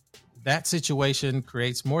sometimes that situation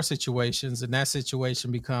creates more situations, and that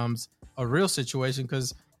situation becomes a real situation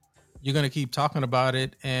because you're going to keep talking about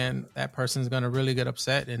it, and that person's going to really get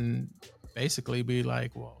upset and basically be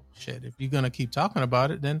like, well, shit, if you're going to keep talking about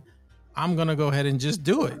it, then I'm going to go ahead and just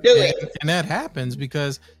do it. And that happens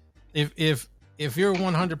because if you're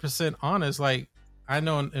 100% honest, like I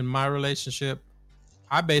know in my relationship,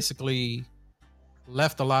 I basically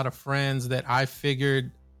left a lot of friends that I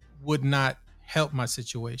figured would not help my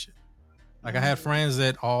situation. Like I had friends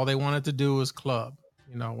that all they wanted to do was club,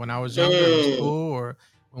 when I was younger in school or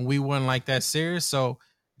when we weren't like that serious. So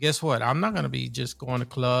guess what? I'm not going to be just going to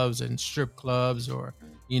clubs and strip clubs or,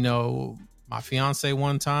 my fiance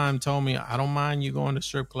one time told me, I don't mind you going to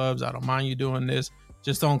strip clubs. I don't mind you doing this.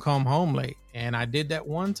 Just don't come home late. And I did that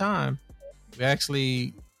one time.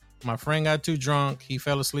 My friend got too drunk. He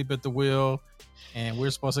fell asleep at the wheel and we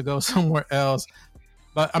were supposed to go somewhere else.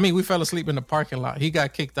 But we fell asleep in the parking lot. He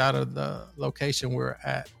got kicked out of the location we were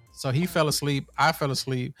at. So he fell asleep. I fell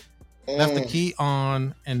asleep, left the key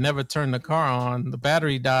on and never turned the car on. The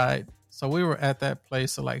battery died. So we were at that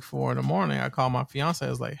place at like 4 a.m. I called my fiance. I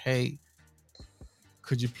was like, hey,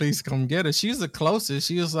 could you please come get us? She was the closest.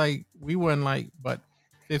 She was like, we weren't like, but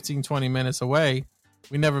 15, 20 minutes away.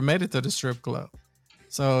 We never made it to the strip club.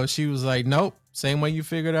 So she was like, nope. Same way you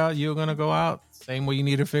figured out you were going to go out. Same way you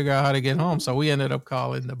need to figure out how to get home. So we ended up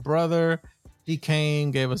calling the brother. He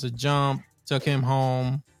came, gave us a jump, took him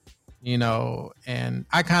home, and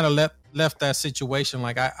I kind of left that situation.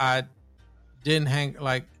 Like I did hang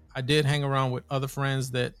around with other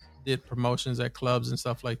friends that did promotions at clubs and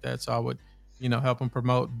stuff like that. So I would, help them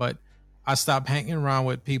promote, but I stopped hanging around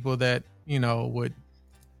with people that,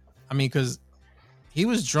 because he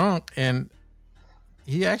was drunk and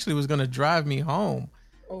he actually was going to drive me home.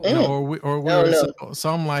 So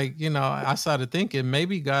I'm like, I started thinking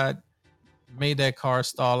maybe God made that car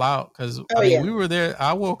stall out because we were there.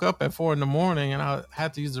 I woke up at 4 a.m. and I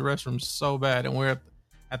had to use the restroom so bad, and we're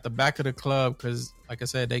at the back of the club because, like I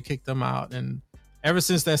said, they kicked them out. And ever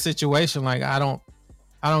since that situation, like I don't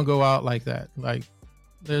go out like that. Like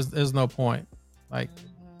there's no point. Like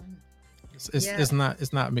it's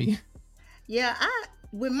not me. Yeah, I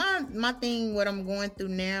with my thing, what I'm going through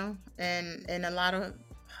now, and a lot of,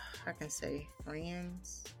 I can say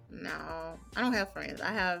friends. No, I don't have friends.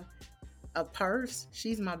 I have a purse.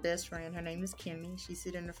 She's my best friend. Her name is Kimmy. She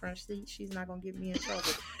sit in the front seat. She's not gonna get me in trouble.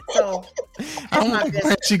 So that's my best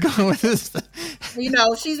friend. She going with this.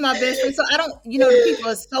 She's my best friend. So I don't, the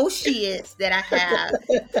people associates that I have,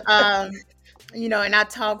 and I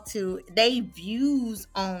talk to, they views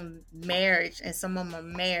on marriage, and some of them are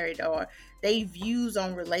married, or they views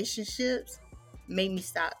on relationships made me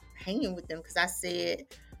stop hanging with them, because I said,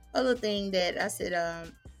 other thing that I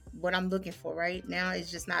said, what I'm looking for right now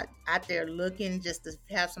is just not out there looking just to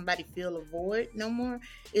have somebody fill a void no more.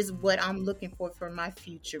 Is what I'm looking for my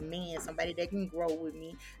future man, somebody that can grow with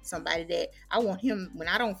me, somebody that I want him when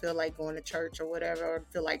I don't feel like going to church or whatever, or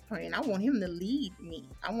feel like praying. I want him to lead me.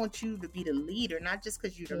 I want you to be the leader, not just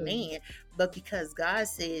because you're the man, but because God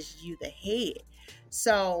says you the head.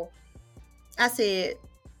 So I said,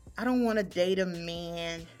 I don't want to date a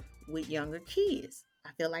man with younger kids. I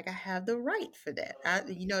feel like I have the right for that.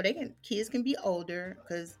 Kids can be older,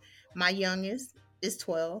 because my youngest is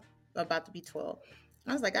 12, about to be 12.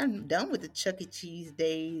 I was like, I'm done with the Chuck E. Cheese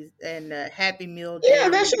days and the Happy Meal days. Yeah,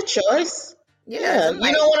 that's your choice. Yeah, you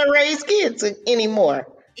don't want to raise kids anymore.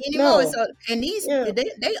 No. So, and these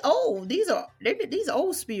they old. These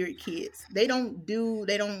old spirit kids. They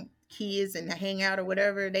don't kids and hang out or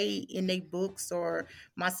whatever. They in their books, or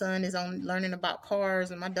my son is on learning about cars,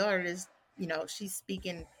 and my daughter is, she's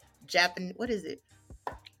speaking Japanese. What is it?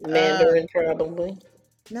 Mandarin, probably.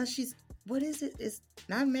 No, what is it? It's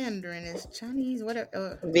not Mandarin. It's Chinese.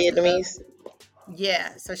 Whatever. Vietnamese.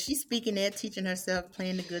 Yeah. So she's speaking there, teaching herself,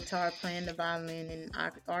 playing the guitar, playing the violin, and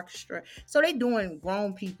orchestra. So they doing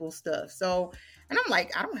grown people stuff. So, and I'm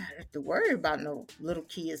like, I don't have to worry about no little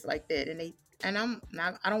kids like that. And I'm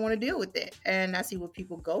not. I don't want to deal with that. And I see what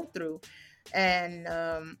people go through, and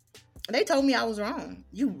they told me I was wrong.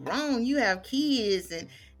 You wrong. You have kids,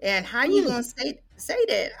 and how you gonna say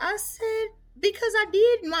that? I said, because I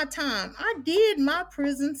did my time. I did my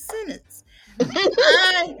prison sentence.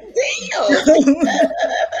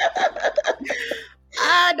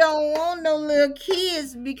 I don't want no little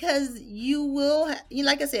kids, because you will.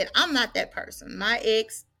 Like I said, I'm not that person. My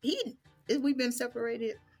ex, we've been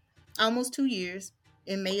separated almost 2 years.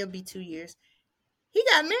 It may be 2 years. He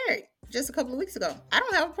got married just a couple of weeks ago. I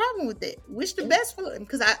don't have a problem with that. Wish the best for him,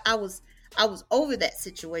 because I was over that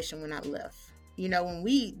situation when I left. When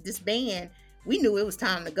we disbanded, we knew it was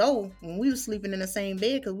time to go. When we were sleeping in the same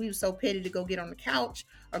bed, because we were so petty to go get on the couch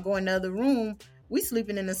or go in the other room, we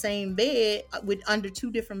sleeping in the same bed with under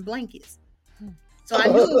 2 different blankets. So I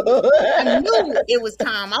knew it was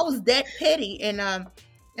time. I was that petty, and I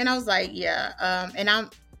was like, yeah. And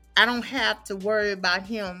I don't have to worry about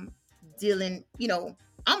him dealing,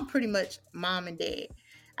 I'm pretty much mom and dad.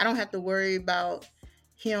 I don't have to worry about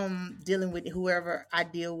him dealing with whoever I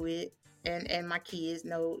deal with, and my kids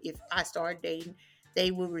know if I start dating,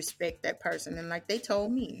 they will respect that person. And like they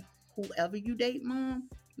told me, whoever you date, mom,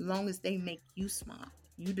 as long as they make you smile,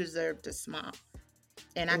 you deserve to smile,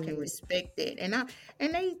 and I can respect that.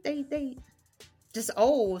 And they just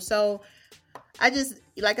old. So I just,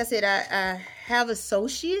 like I said, I have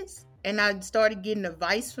associates, and I started getting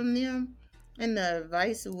advice from them, and the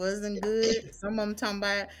advice wasn't good. Some of them talking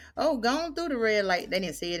about, going through the red light. They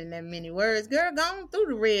didn't say it in that many words. Girl, going through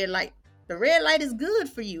the red light. The red light is good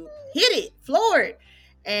for you. Hit it, floor it,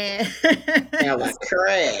 and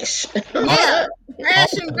crash. Yeah,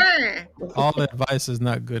 crash and burn. All advice is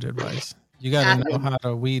not good advice. You got to know how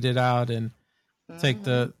to weed it out and take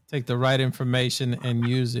the right information and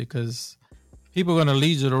use it, because people are going to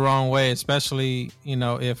lead you the wrong way, especially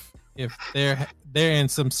if they're in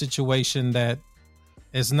some situation that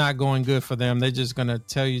is not going good for them. They're just going to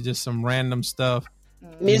tell you just some random stuff.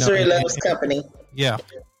 Misery loves company. Yeah.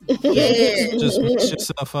 Yeah. Just mix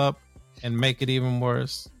yourself up and make it even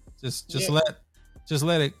worse. Just let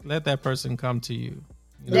that person come to you.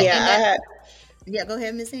 Yeah, go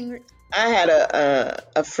ahead, Miss Ingrid. I had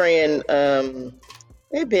a friend.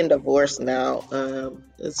 They've been divorced now.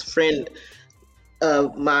 This friend,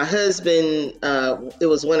 my husband. It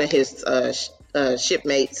was one of his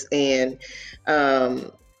shipmates, and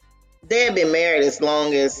they had been married as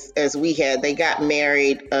long as we had. They got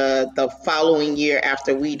married the following year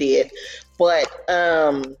after we did. But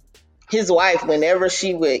his wife, whenever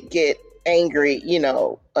she would get angry,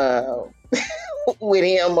 with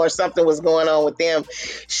him or something was going on with them,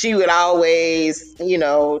 she would always,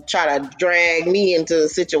 try to drag me into the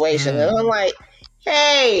situation. And I'm like,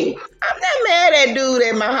 hey, I'm not mad at dude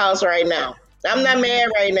at my house right now. I'm not mad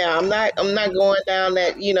right now. I'm not going down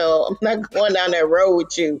that, I'm not going down that road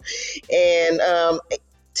with you. And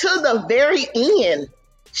to the very end,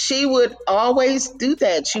 she would always do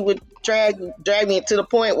that. She would drag me to the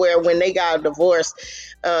point where when they got divorced,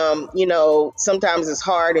 sometimes it's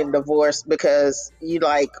hard in divorce because you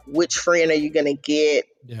like, which friend are you gonna get?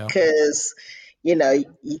 Yeah. Because you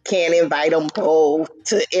can't invite them both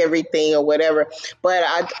to everything or whatever.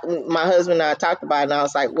 But my husband and I talked about it, and I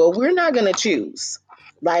was like, well, we're not gonna choose.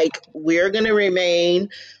 Like, we're gonna remain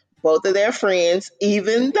both of their friends,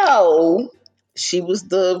 even though she was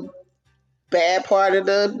the bad part of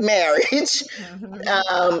the marriage.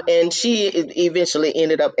 And she eventually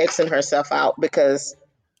ended up Xing herself out because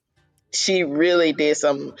she really did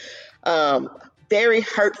some very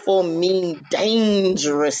hurtful, mean,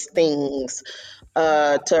 dangerous things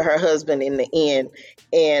to her husband in the end.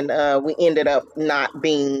 And we ended up not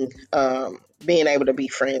being able to be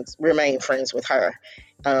friends, remain friends with her.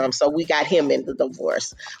 So we got him in the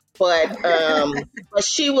divorce. But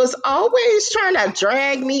she was always trying to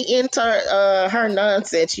drag me into her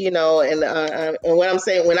nonsense, and what I'm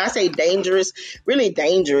saying, when I say dangerous, really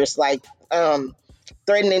dangerous, like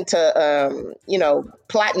threatening to,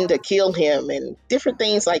 plotting to kill him and different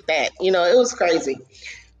things like that. It was crazy.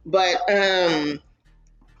 But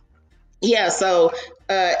yeah, so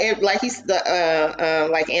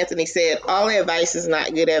like Anthony said, all advice is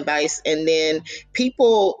not good advice, and then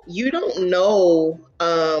people, you don't know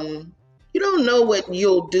what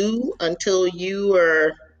you'll do until you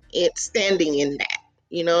are standing in that.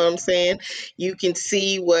 You know what I'm saying? You can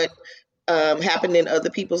see what happened in other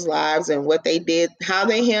people's lives and what they did. How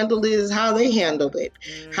they handled it is how they handled it.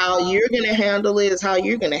 How you're going to handle it is how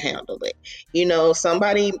you're going to handle it.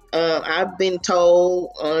 Somebody, I've been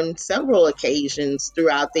told on several occasions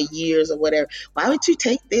throughout the years or whatever, why would you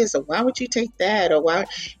take this or why would you take that, or why,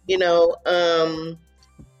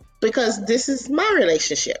 because this is my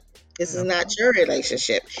relationship. This is not your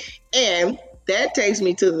relationship. And that takes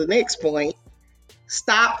me to the next point.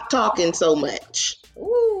 Stop talking so much.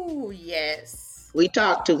 Ooh, yes. We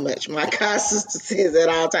talk too much. My god sister says that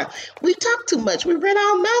all the time. We talk too much. We run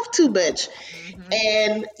our mouth too much.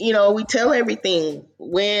 And, we tell everything.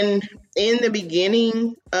 When in the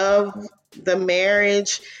beginning of the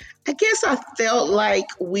marriage, I guess I felt like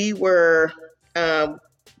we were,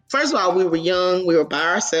 first of all, we were young. We were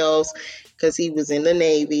by ourselves because he was in the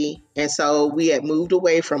Navy. And so we had moved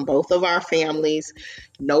away from both of our families.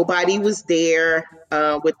 Nobody was there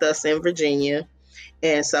with us in Virginia.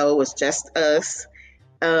 And so it was just us.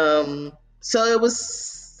 So it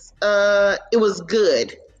was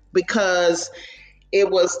good because it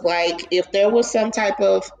was like, if there was some type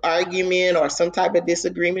of argument or some type of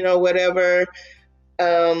disagreement or whatever,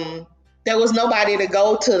 there was nobody to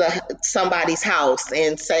go to somebody's house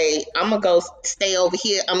and say, I'm going to go stay over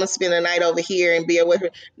here. I'm going to spend the night over here and be away from.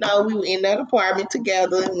 No, we were in that apartment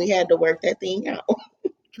together and we had to work that thing out.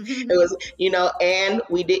 It was, and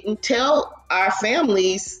we didn't tell our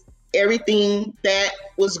families everything that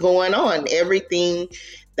was going on, everything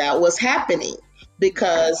that was happening,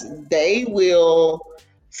 because they will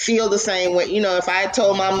feel the same way. If I had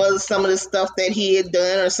told my mother some of the stuff that he had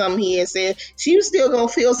done or something he had said, she was still going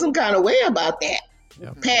to feel some kind of way about that.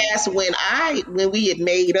 Yep. Past when we had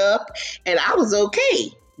made up and I was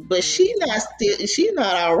okay, but she's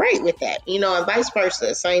not all right with that, and vice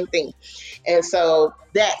versa, same thing. And so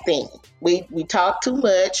that thing, we talk too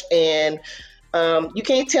much, and you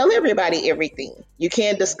can't tell everybody everything. You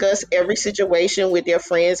can't discuss every situation with your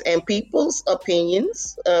friends, and people's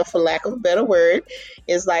opinions, for lack of a better word,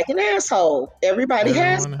 is like an asshole. Everyone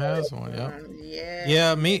has one. Yeah.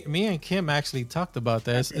 Yeah. Me and Kim actually talked about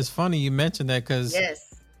that. It's funny you mentioned that because,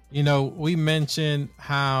 we mentioned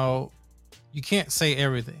how you can't say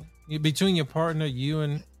everything between your partner, you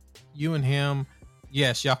and him.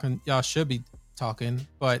 Yes, y'all should be talking,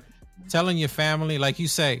 but telling your family, like you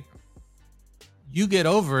say, you get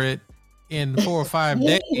over it in 4 or 5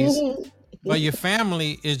 days, but your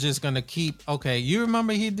family is just going to keep, okay, you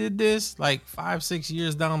remember he did this like 5-6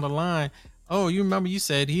 years down the line. Oh, you remember you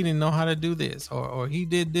said he didn't know how to do this, or he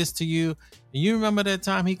did this to you. And you remember that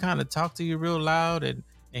time he kind of talked to you real loud and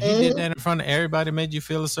he did that in front of everybody, made you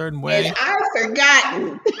feel a certain way. And I've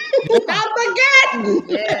forgotten. I've forgotten.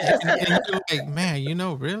 Yes. And you're like, man,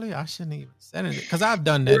 really? I shouldn't even said it. Because I've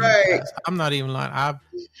done that. Right. I'm not even lying. I've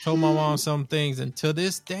told my mom some things, and to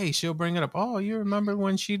this day, she'll bring it up. Oh, you remember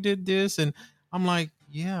when she did this? And I'm like,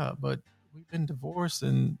 yeah, but we've been divorced,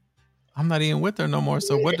 and I'm not even with her no more.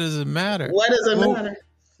 So what does it matter? What does it matter?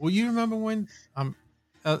 Well, you remember when?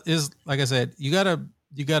 Is like I said, you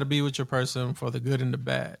gotta be with your person for the good and the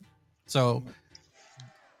bad. So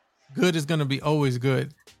good is going to be always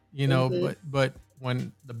good, you know, Mhm. but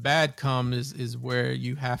when the bad comes is where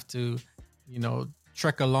you have to, you know,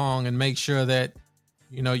 trek along and make sure that,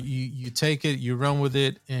 you know, you take it, you run with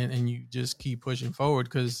it, and you just keep pushing forward.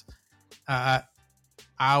 Because I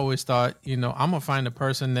I always thought, you know, I'm gonna find a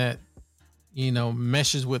person that, you know,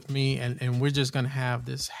 meshes with me, and we're just gonna have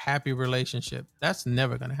this happy relationship. That's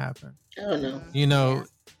never gonna happen. Oh no. You Yeah. know,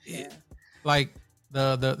 Yeah. like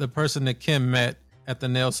the person that Kim met at the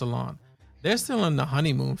nail salon, they're still in the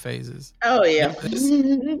honeymoon phases. Oh yeah.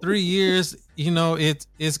 It's 3 years. You know,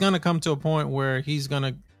 it's gonna come to a point where he's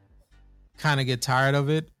gonna kind of get tired of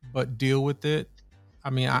it, but deal with it.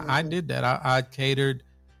 I mean, I Mhm. did that. I catered,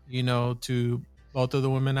 you know, to both of the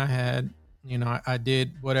women I had. You know, I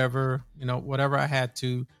did whatever, you know, whatever I had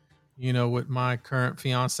to, you know, with my current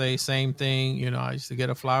fiance, same thing. You know, I used to get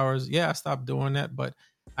her flowers. Yeah, I stopped doing that, but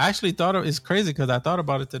I actually thought it's crazy because I thought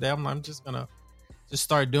about it today. I'm just gonna just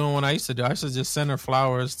start doing what I used to do. I used to just send her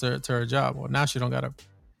flowers to her job. Well, now she don't got a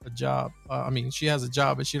job. I mean, she has a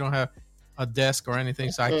job, but she don't have a desk or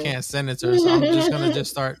anything, so I Mhm. can't send it to her. So I'm just gonna just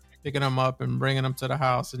start picking them up and bringing them to the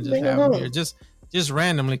house and just Bring 'em have them here, home. just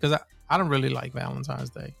randomly, because I don't really like Valentine's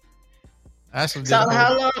Day. I actually So did a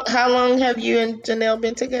whole. how long have you and Janelle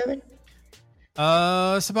been together?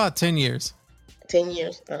 It's about 10 years. 10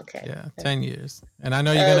 years. Okay. Yeah, 10 years. And I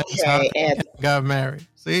know you're gonna ask how Okay. we got married.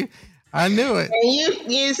 See, I knew it.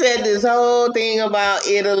 And you said this whole thing about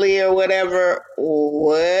Italy or whatever,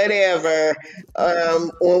 whatever.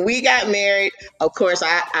 When we got married, of course,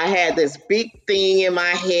 I had this big thing in my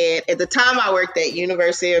head. At the time, I worked at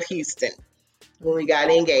University of Houston. When we got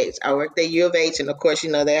engaged, I worked at U of H, and of course, you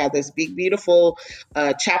know they have this big, beautiful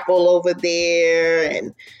chapel over there,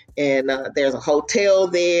 and there's a hotel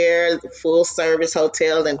there, full service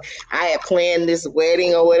hotel. And I had planned this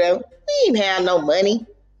wedding or whatever. We didn't have no money.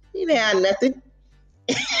 We didn't have nothing.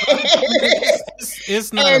 I mean,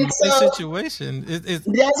 it's not a And money so situation. It's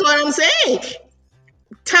that's what I'm saying.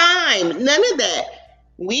 Time, none of that.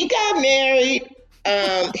 We got married.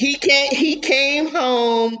 He came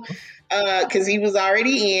home because he was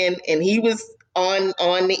already in, and he was on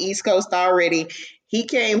the East Coast already. He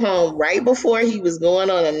came home right before he was going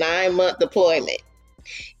on a 9-month deployment,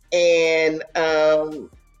 and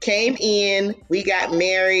came in. We got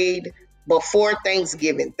married before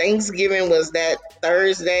Thanksgiving. Thanksgiving was that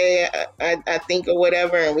Thursday, I think, or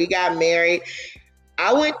whatever, and we got married.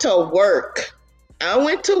 I went to work. I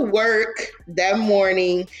went to work that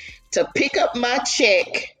morning to pick up my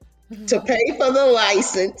check to pay for the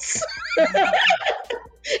license.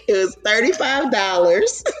 It was $35.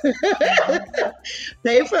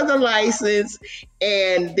 Pay for the license,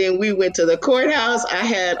 and then we went to the courthouse. I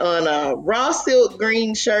had on a raw silk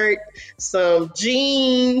green shirt, some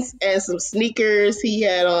jeans, and some sneakers. He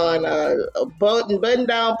had on a button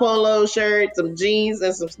down polo shirt, some jeans,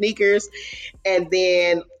 and some sneakers. And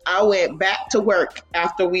then I went back to work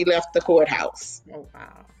after we left the courthouse. Oh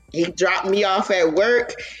wow. He dropped me off at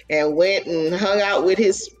work and went and hung out with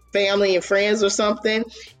his family and friends or something.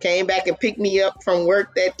 Came back and picked me up from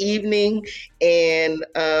work that evening, and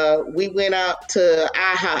we went out to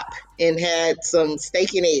IHOP and had some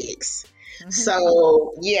steak and eggs.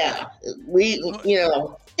 So yeah, we, you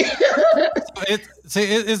know.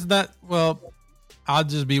 it's not, well, I'll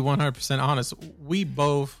just be 100% honest. We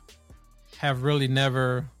both have really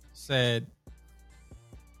never said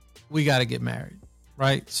we got to get married,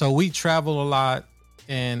 right? So we travel a lot,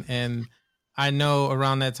 and I know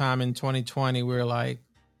around that time in 2020, we were like,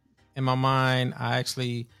 in my mind, I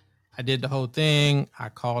did the whole thing. I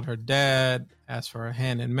called her dad, asked for her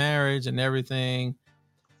hand in marriage and everything.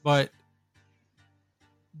 But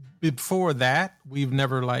before that, we've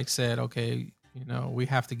never like said, okay, you know, we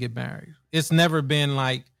have to get married. It's never been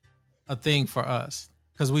like a thing for us,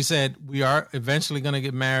 because we said we are eventually going to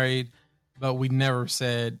get married, but we never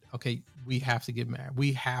said, okay, we have to get married.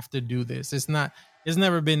 We have to do this. It's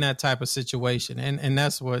never been that type of situation. And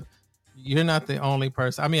that's what, you're not the only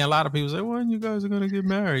person. I mean, a lot of people say, when you guys are going to get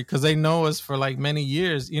married? Because they know us for like many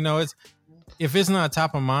years. You know, if it's not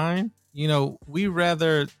top of mind, you know, we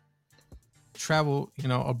rather travel, you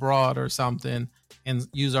know, abroad or something and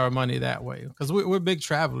use our money that way, because we're big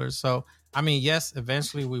travelers. So, I mean, yes,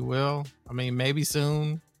 eventually we will. I mean, maybe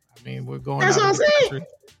soon. I mean, we're going That's out what of I'm the saying.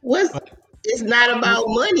 country. It's not about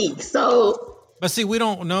money. So But see, we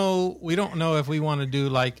don't know if we want to do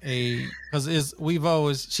like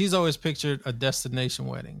because she's always pictured a destination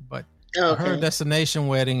wedding, but her okay. destination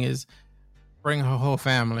wedding is bring her whole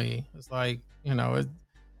family. It's like, you know,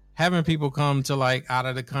 having people come to like out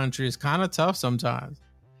of the country is kind of tough sometimes,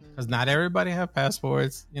 because not everybody have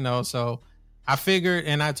passports, you know. So I figured,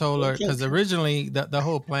 and I told her, Okay. because originally the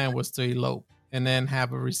whole plan was to elope and then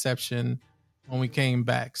have a reception when we came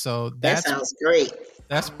back. So That sounds great.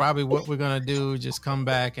 that's probably what we're gonna do. Just come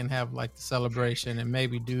back and have like the celebration and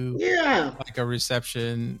maybe do Yeah. like a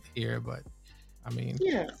reception here. But I mean,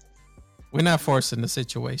 Yeah. we're not forcing the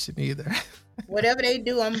situation either. Whatever they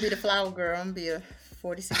do, I'm gonna be the flower girl. I'm gonna be a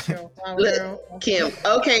 46-year-old flower Look, girl. Kim.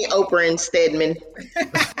 Okay, Oprah and Stedman.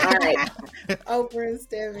 All right. Oprah and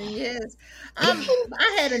Stedman, yes.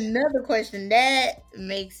 I had another question that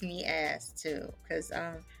makes me ask too, because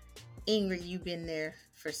Ingrid, you've been there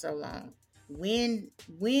for so long. When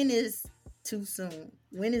is too soon?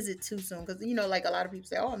 When is it too soon? Because like a lot of people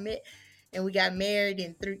say, "Oh, I met and we got married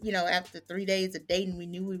in after 3 days of dating, we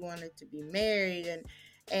knew we wanted to be married."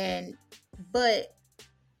 But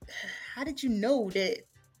how did you know that?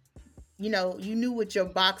 You knew what your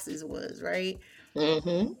boxes was, right?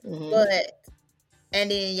 But and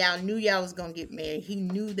then y'all knew y'all was gonna get married. He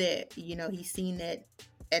knew that, he seen that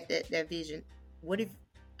at that vision. What if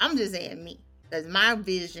I'm just saying me? Because my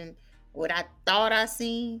vision, what I thought I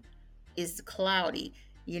seen, is cloudy.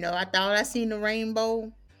 I thought I seen the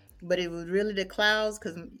rainbow, but it was really the clouds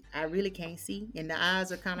because I really can't see, and the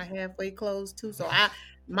eyes are kind of halfway closed too. So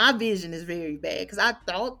my vision is very bad because I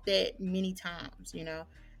thought that many times.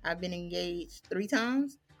 I've been engaged 3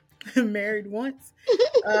 times, married once,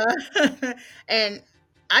 and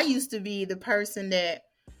I used to be the person that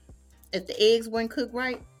if the eggs weren't cooked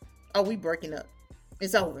right, oh, we breaking up.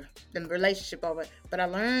 It's over. The relationship over. But I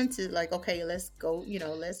learned to okay, let's go.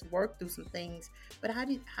 Let's work through some things. But I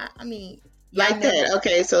mean, like that.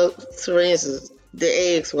 Okay, so for instance, the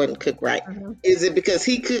eggs wasn't cooked right. Mm-hmm. Is it because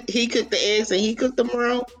he cooked the eggs and he cooked them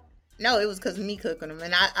wrong? No, it was because of me cooking them,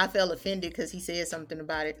 and I felt offended because he said something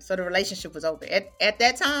about it. So the relationship was over. At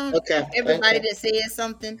that time, everybody that said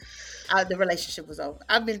something, the relationship was over.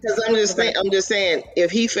 Because I'm just saying, if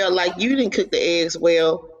he felt like you didn't cook the eggs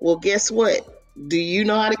well, guess what? Do you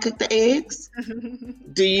know how to cook the eggs?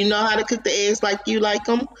 Do you know how to cook the eggs like you like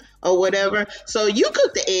them or whatever? So you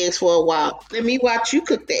cook the eggs for a while. Let me watch you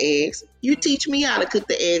cook the eggs. You teach me how to cook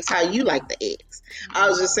the eggs how you like the eggs. I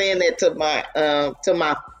was just saying that to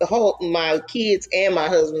my kids and my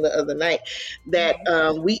husband the other night that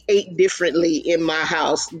we ate differently in my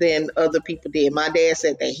house than other people did. My dad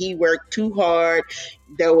said that he worked too hard.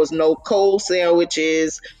 There was no cold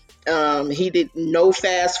sandwiches. He did no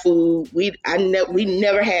fast food. We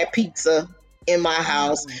never had pizza in my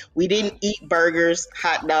house. We didn't eat burgers,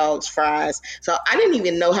 hot dogs, fries. So I didn't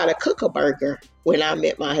even know how to cook a burger when I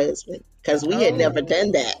met my husband because we had never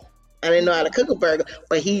done that. I didn't know how to cook a burger,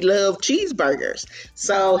 but he loved cheeseburgers.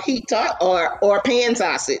 So he taught or pan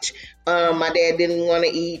sausage. My dad didn't want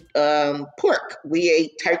to eat pork. We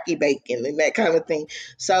ate turkey bacon and that kind of thing.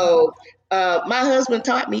 So my husband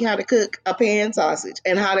taught me how to cook a pan sausage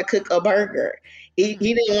and how to cook a burger. He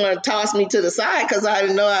didn't want to toss me to the side because I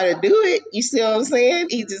didn't know how to do it. You see what I'm saying?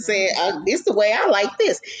 He just said, this is the way I like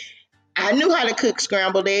this. I knew how to cook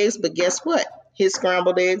scrambled eggs, but guess what? His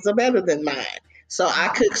scrambled eggs are better than mine. So I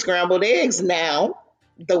cook scrambled eggs now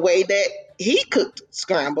the way that he cooked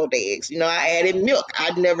scrambled eggs. I added milk.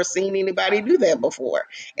 I'd never seen anybody do that before.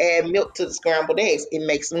 Add milk to the scrambled eggs. It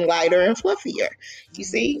makes them lighter and fluffier. You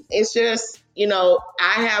see, it's just, I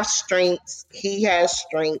have strengths. He has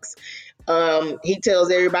strengths. He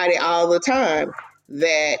tells everybody all the time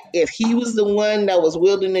that if he was the one that was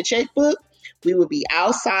wielding the checkbook, we would be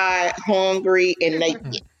outside, hungry, and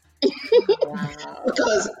naked. Wow.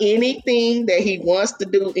 Because anything that he wants to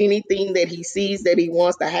do, anything that he sees that he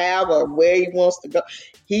wants to have or where he wants to go,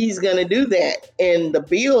 he's going to do that. And the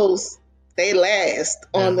bills, they last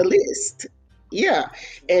on the list. Yeah.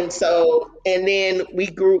 And then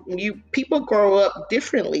people grow up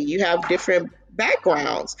differently. You have different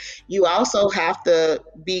backgrounds. You also have to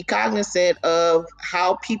be cognizant of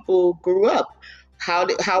how people grew up. How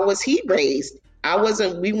was he raised?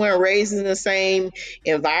 We weren't raised in the same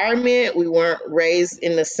environment. We weren't raised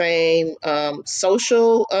in the same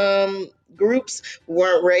social groups. We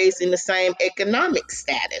weren't raised in the same economic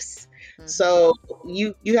status. Mm-hmm. So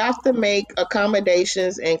you have to make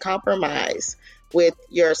accommodations and compromise with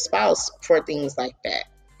your spouse for things like that,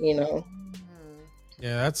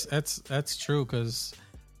 Yeah, that's true, because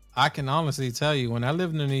I can honestly tell you, when I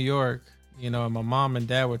lived in New York, and my mom and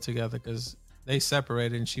dad were together because they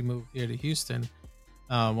separated and she moved here to Houston.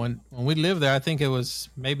 When we lived there, I think it was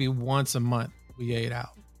maybe once a month we ate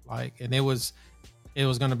out, and it was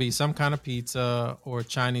going to be some kind of pizza or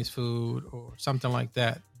Chinese food or something like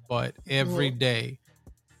that. But every day,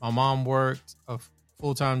 my mom worked a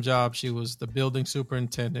full-time job. She was the building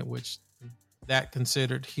superintendent, which that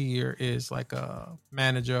considered here is like a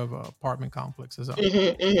manager of an apartment complex or something,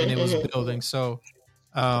 Mm-hmm, and it mm-hmm, was mm-hmm. building. So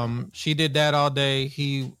she did that all day.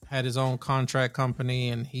 He had his own contract company,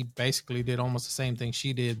 and he basically did almost the same thing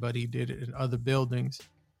she did, but he did it in other buildings.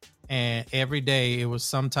 And every day it was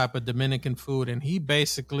some type of Dominican food, and he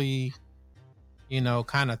basically,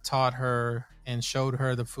 kind of taught her and showed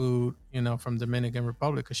her the food, from Dominican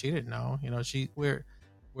Republic, because she didn't know.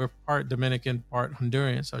 We're part Dominican, part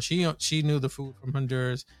Honduran, so she knew the food from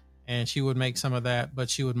Honduras, and she would make some of that, but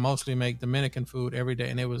she would mostly make Dominican food every day,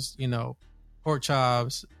 and it was pork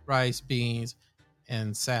chops, rice, beans,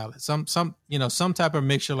 and salad. Some type of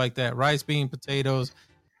mixture like that. Rice, bean, potatoes,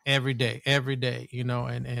 every day,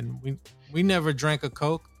 and we never drank a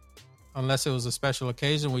Coke unless it was a special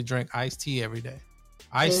occasion. We drank iced tea every day,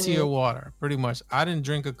 iced tea or water, pretty much. I didn't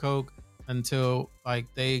drink a Coke until like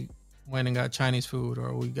they went and got Chinese food,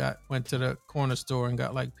 or we went to the corner store and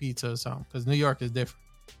got like pizza or something. Because New York is different.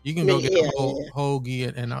 You can go get a whole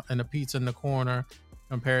hoagie and a pizza in the corner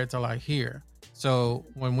compared to like here. So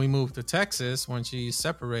when we moved to Texas, when she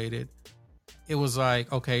separated, it was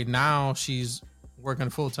like, okay, now she's working a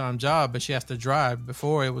full-time job, but she has to drive.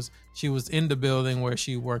 Before she was in the building where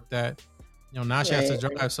she worked at. Now she has to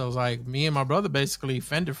drive. So it's like me and my brother basically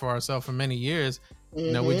fended for ourselves for many years.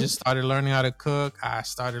 We just started learning how to cook. I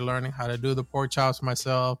started learning how to do the pork chops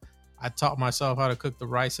myself. I taught myself how to cook the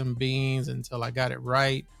rice and beans until I got it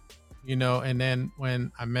right. And then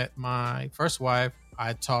when I met my first wife,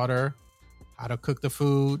 I taught her how to cook the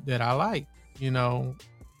food that I like.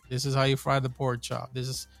 This is how you fry the pork chop. This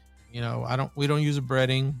is, we don't use a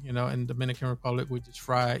breading, in Dominican Republic. We just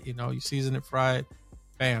fry it, you season it, fry it,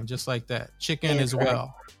 bam, just like that. Chicken as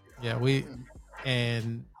well. Yeah,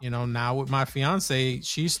 and now with my fiance,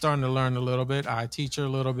 she's starting to learn a little bit. I teach her a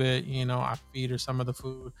little bit, I feed her some of the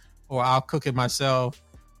food, or I'll cook it myself,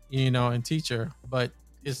 and teach her. But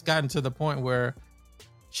it's gotten to the point where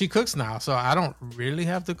she cooks now, so I don't really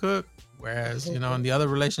have to cook. Whereas, in the other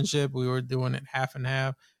relationship, we were doing it half and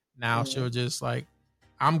half. Now she'll just like,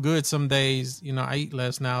 I'm good some days, I eat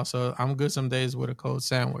less now, so I'm good some days with a cold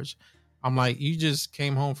sandwich. I'm like, you just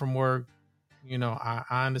came home from work, I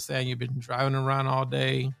understand you've been driving around all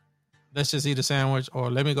day. Let's just eat a sandwich,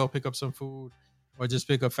 or let me go pick up some food, or just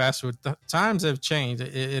pick up fast food. Times have changed,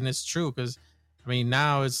 and it's true, because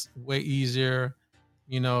now it's way easier,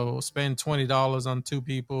 spend $20 on two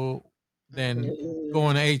people than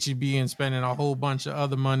going to HEB and spending a whole bunch of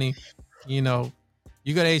other money. You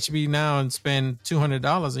go to HEB now and spend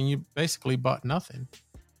 $200, and you basically bought nothing.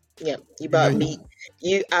 Yeah, you bought meat.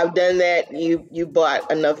 I've done that. You bought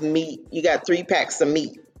enough meat. You got 3 packs of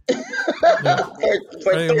meat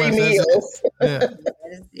for 3 meals. Yeah.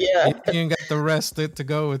 You ain't got the rest to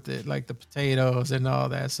go with it, like the potatoes and all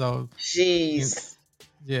that. So, jeez.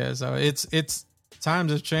 So it's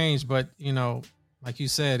times have changed, but like you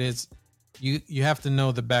said, it's you have to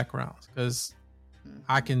know the backgrounds, because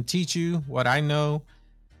I can teach you what I know,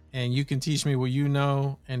 and you can teach me what you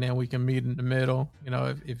know, and then we can meet in the middle.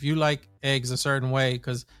 If you like eggs a certain way,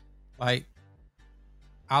 because like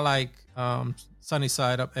I like sunny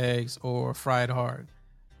side up eggs or fried hard.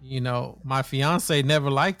 My fiance never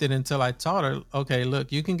liked it until I taught her, okay,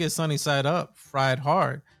 look, you can get sunny side up fried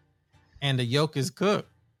hard and the yolk is cooked.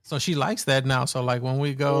 So she likes that now. So like when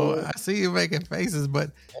we go, I see you making faces, but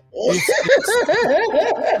it's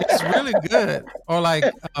really good. Or like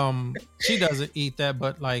she doesn't eat that,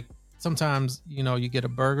 but like sometimes you get a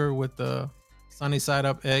burger with the sunny side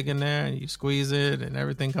up egg in there, and you squeeze it, and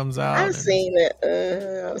everything comes out. I've seen it.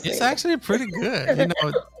 It's actually pretty good.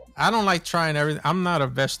 I don't like trying everything. I'm not a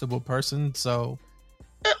vegetable person, so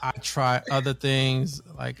I try other things.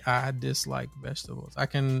 Like I dislike vegetables. I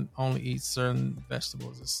can only eat certain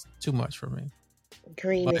vegetables. It's too much for me.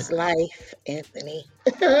 Green is life, Anthony.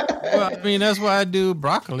 Well, that's why I do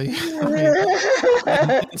broccoli.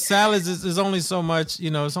 Salads is only so much.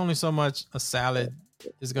 It's only so much a salad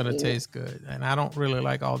is gonna taste good, and I don't really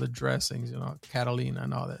like all the dressings. Catalina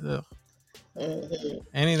and all that.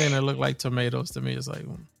 Anything that look like tomatoes to me is like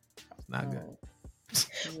it's not good.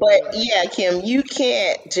 But yeah, Kim, you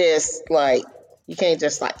can't just like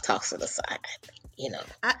toss it aside.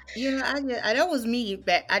 That was me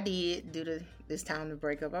back. I did do this time to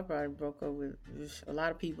break up. I probably broke up with a lot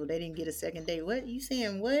of people. They didn't get a second date. What you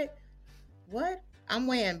saying? What? I'm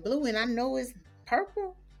wearing blue and I know it's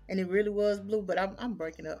purple, and it really was blue. But I'm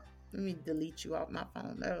breaking up. Let me delete you off my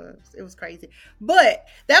phone. It was crazy. But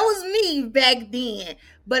that was me back then.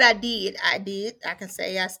 But I did. I can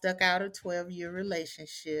say I stuck out a 12-year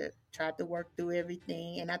relationship, tried to work through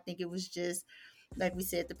everything. And I think it was just, like we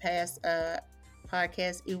said, the past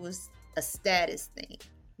podcast, it was a status thing.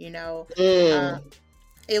 Mm.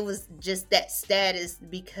 It was just that status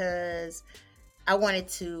because I'm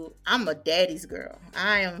a daddy's girl.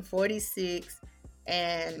 I am 46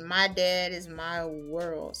 and my dad is my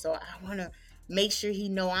world. So I want to make sure he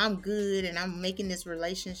know I'm good and I'm making this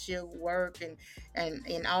relationship work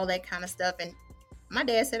and all that kind of stuff. And my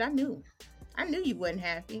dad said, I knew you wasn't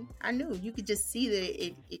happy. I knew. You could just see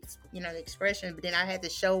the expression. But then I had to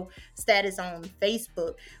show status on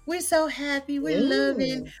Facebook. We're so happy. We're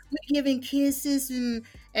loving. We're giving kisses.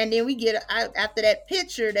 And then we get, after that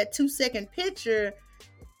picture, that 2-second picture,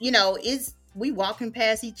 we walking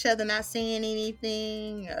past each other, not saying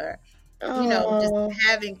anything, or, just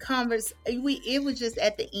having converse. It was just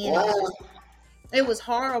at the end. Wow. It was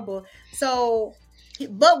horrible. So,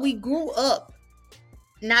 but we grew up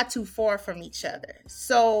not too far from each other.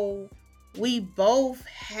 So we both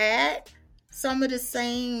had some of the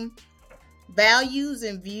same values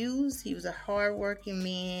and views. He was a hardworking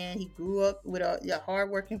man. He grew up with a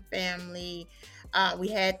hardworking family. We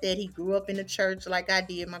had that. He grew up in the church like I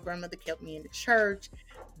did. My grandmother kept me in the church,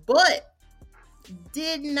 but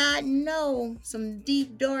did not know some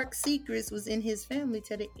deep, dark secrets was in his family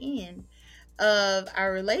to the end of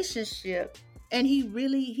our relationship. And he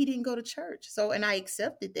didn't go to church. So, and I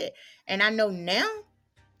accepted that. And I know now,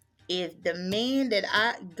 if the man that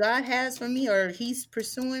God has for me, or he's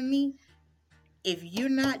pursuing me, if you're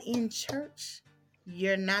not in church,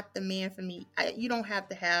 you're not the man for me. You don't have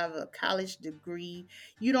to have a college degree.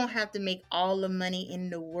 You don't have to make all the money in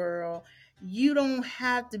the world. You don't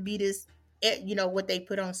have to be this, what they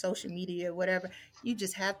put on social media or whatever. You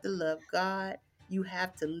just have to love God. You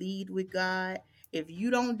have to lead with God. If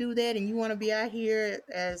you don't do that and you want to be out here,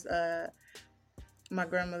 as my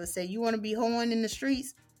grandmother said, you want to be hoeing in the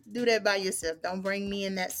streets, do that by yourself. Don't bring me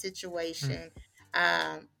in that situation.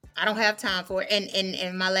 I don't have time for it. And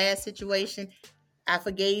in my last situation, I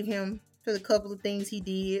forgave him for the couple of things he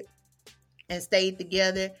did and stayed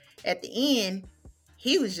together. At the end,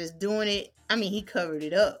 he was just doing it. I mean, he covered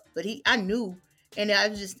it up, but I knew. And I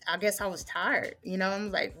guess I was tired.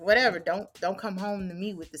 I'm like, whatever, don't come home to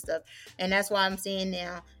me with this stuff. And that's why I'm saying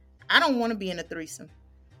now, I don't want to be in a threesome.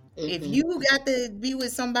 Mm-hmm. If you got to be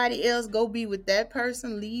with somebody else, go be with that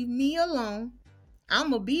person. Leave me alone. I'm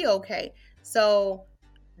going to be okay. So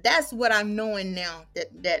that's what I'm knowing now,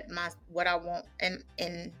 that what I want.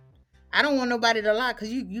 And I don't want nobody to lie,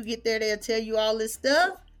 because you get there, they'll tell you all this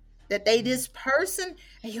stuff, that they this person,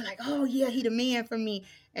 and you're like, oh yeah, he the man for me.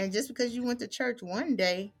 And just because you went to church one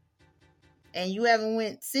day and you haven't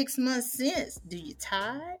went 6 months since, do you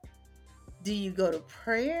tithe? Do you go to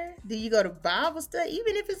prayer? Do you go to Bible study?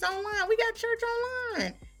 Even if it's online, we got church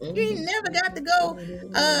online. You ain't never got to go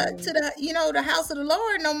to the house of the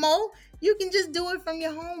Lord no more. You can just do it from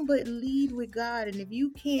your home, but lead with God. And if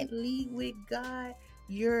you can't lead with God,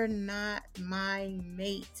 you're not my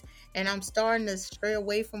mate. And I'm starting to stray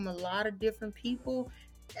away from a lot of different people,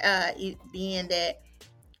 it being that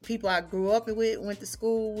people I grew up with, went to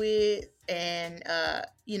school with, and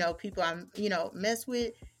people I'm mess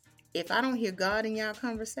with. If I don't hear God in y'all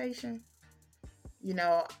conversation,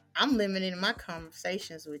 I'm limiting my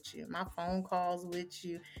conversations with you, my phone calls with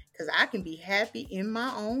you, because I can be happy in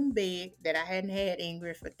my own bed that I hadn't had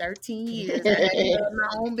Ingrid for 13 years. I hadn't had my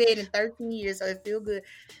own bed in 13 years, so it feels good.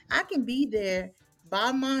 I can be there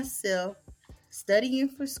by myself, studying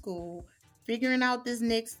for school, figuring out this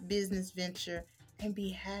next business venture, and be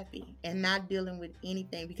happy and not dealing with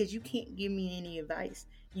anything, because you can't give me any advice.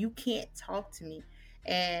 You can't talk to me.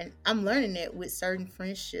 And I'm learning that with certain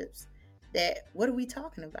friendships, that what are we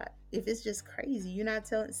talking about? If it's just crazy, you're not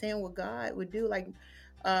saying what God would do. Like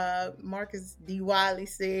Marcus D. Wiley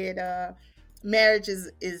said, marriage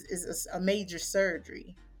is a major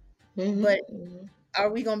surgery. Mm-hmm. But are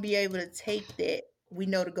we going to be able to take that? We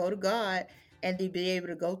know to go to God and to be able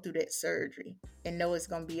to go through that surgery and know it's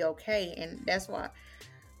going to be okay. And that's why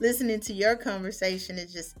listening to your conversation, it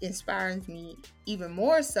just inspires me even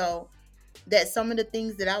more so, that some of the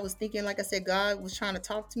things that I was thinking, like I said, God was trying to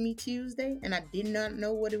talk to me Tuesday, and I did not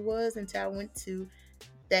know what it was until I went to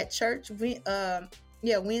that church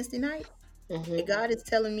Wednesday night. Mm-hmm. And God is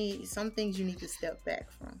telling me some things you need to step back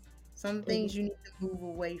from. Some things you need to move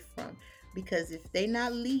away from. Because if they're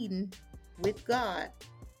not leading with God,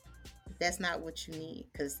 that's not what you need.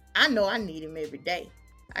 Because I know I need him every day.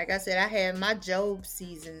 Like I said, I had my Job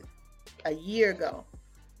season a year ago,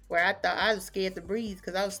 where I thought I was scared to breathe,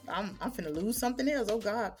 because I'm finna lose something else. Oh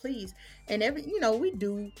God, please. And we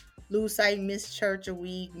do lose sight, miss church a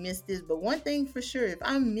week, miss this. But one thing for sure, if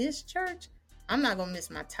I miss church, I'm not gonna miss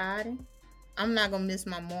my tithing. I'm not gonna miss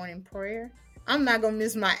my morning prayer. I'm not gonna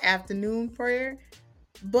miss my afternoon prayer.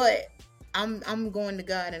 But I'm going to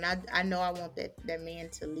God, and I know I want that man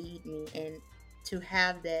to lead me and to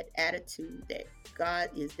have that attitude that God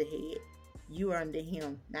is the head, you are under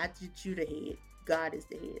Him, not that you the head. God is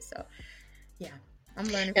the head. So yeah, I'm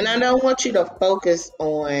learning And from I you. don't want you to focus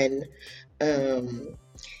on um,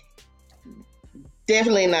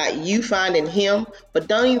 definitely not you finding him, but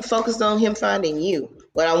don't even focus on him finding you.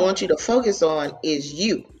 What I want you to focus on is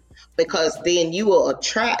you, because then you will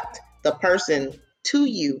attract the person to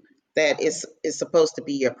you that is supposed to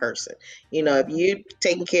be your person. You know, if you're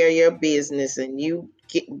taking care of your business and you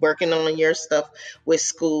get working on your stuff with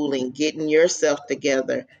school and getting yourself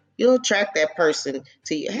together, you'll attract that person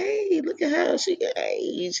to you. Hey, look at her. She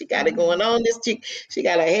got it going on. This chick, she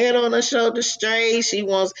got her head on her shoulder straight. We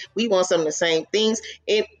want some of the same things.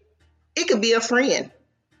 It could be a friend.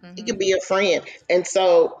 It could Mm-hmm. be a friend. And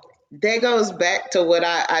so that goes back to what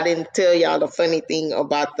I didn't tell y'all, the funny thing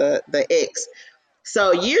about the ex.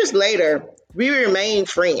 So years later, we remained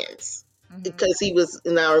friends Mm-hmm. because he was,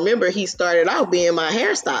 and I remember he started out being my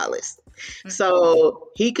hairstylist. Mm-hmm. So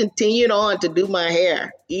he continued on to do my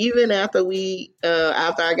hair even after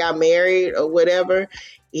I got married or whatever.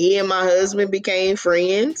 He and my husband became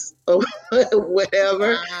friends or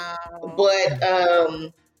whatever. Wow. But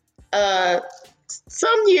uh,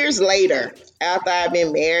 some years later, after I've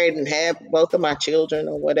been married and had both of my children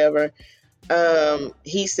or whatever,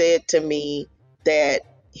 he said to me that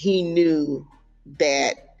he knew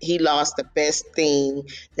that he lost the best thing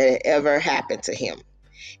that had ever happened to him.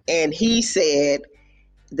 And he said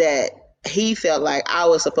that he felt like I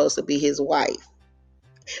was supposed to be his wife.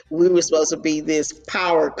 We were supposed to be this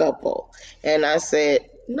power couple. And I said,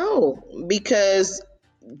 no, because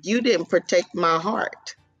you didn't protect my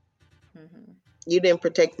heart. Mm-hmm. You didn't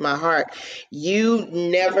protect my heart. You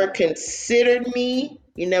never considered me.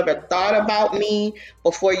 You never thought about me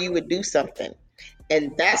before you would do something.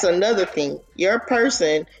 And that's another thing. Your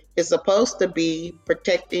person is supposed to be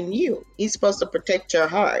protecting you. He's supposed to protect your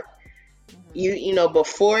heart. You know,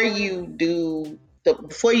 before you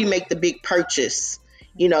make the big purchase,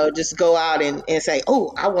 you know, just go out and say,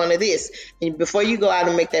 oh, I wanted this. And before you go out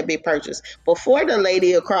and make that big purchase, before the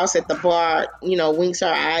lady across at the bar, you know, winks her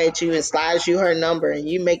eye at you and slides you her number and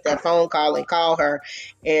you make that phone call and call her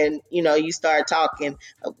and, you know, you start talking,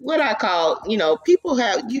 what I call, you know,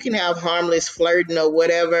 you can have harmless flirting or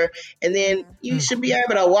whatever, and then you should be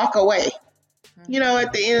able to walk away. You know,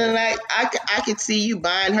 at the end of the night, I could see you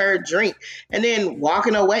buying her a drink and then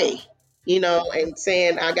walking away, you know, and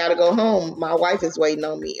saying, I got to go home. My wife is waiting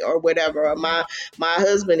on me or whatever, or my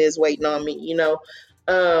husband is waiting on me, you know.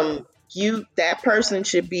 That person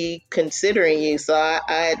should be considering you. So I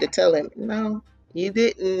had to tell him, no, you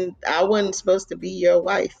didn't. I wasn't supposed to be your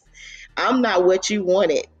wife. I'm not what you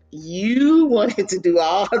wanted. You wanted to do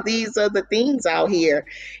all these other things out here.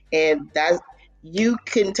 And I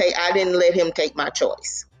didn't let him take my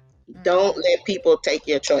choice. Don't let people take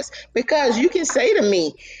your choice, because you can say to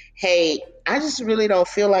me, hey, I just really don't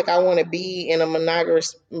feel like I want to be in a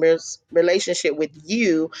monogamous relationship with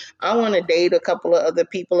you. I want to date a couple of other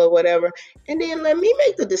people or whatever. And then let me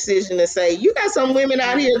make the decision to say, you got some women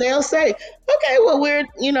out here, they'll say, okay, well, we're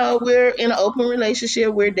in an open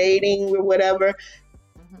relationship, we're dating, we're whatever.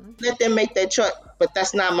 Let them make that choice, but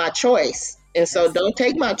that's not my choice. And so don't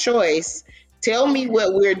take my choice. Tell me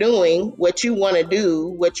what we're doing, what you want to do,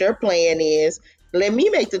 what your plan is. Let me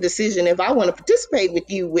make the decision if I want to participate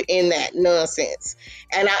with you in that nonsense.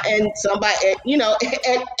 And somebody, you know,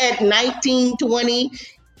 at 19, 20,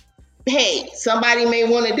 hey, somebody may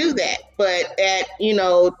want to do that. But at, you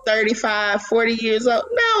know, 35, 40 years old,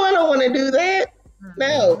 no, I don't want to do that.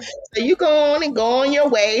 No. So you go on and go on your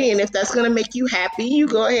way. And if that's going to make you happy, you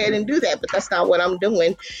go ahead and do that. But that's not what I'm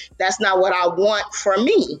doing. That's not what I want for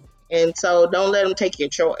me. And so don't let them take your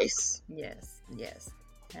choice. Yes, yes.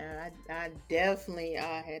 I definitely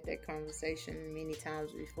had that conversation many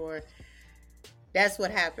times before. That's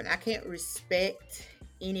what happened. I can't respect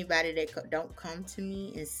anybody that don't come to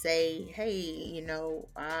me and say, "Hey, you know,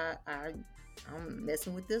 I'm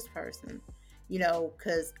messing with this person," you know,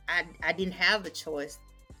 because I didn't have a choice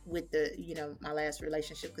with my last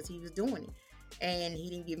relationship because he was doing it, and he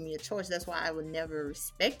didn't give me a choice. That's why I would never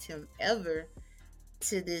respect him ever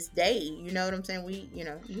to this day. You know what I'm saying?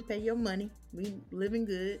 You pay your money. We living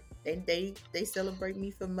good. They celebrate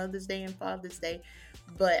me for Mother's Day and Father's Day,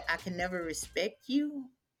 but I can never respect you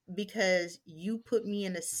because you put me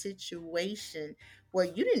in a situation where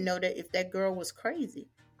you didn't know that if that girl was crazy,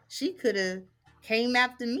 she could have came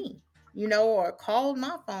after me, or called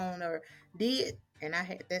my phone or did. And I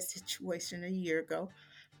had that situation a year ago,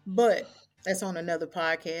 but that's on another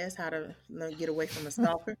podcast, how to get away from a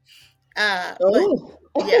stalker. But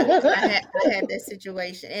Oh. yeah, I had that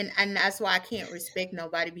situation, and that's why I can't respect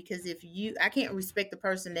nobody, because I can't respect the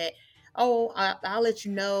person that, oh, I'll let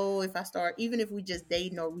you know if I start, even if we just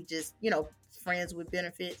dating or we just, friends with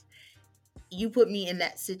benefits. You put me in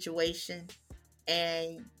that situation,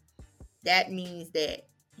 and that means that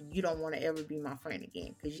you don't want to ever be my friend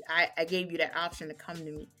again, because I gave you that option to come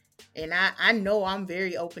to me, and I know I'm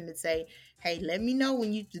very open to say, hey, let me know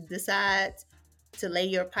when you decide to lay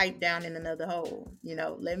your pipe down in another hole.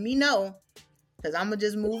 Let me know, because I'm gonna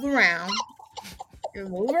just move around. I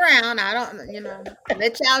don't,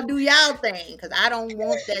 let y'all do y'all thing, because I don't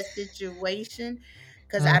want that situation,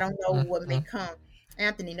 because I don't know what may come.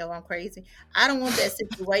 Anthony, know I'm crazy. I don't want that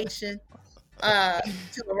situation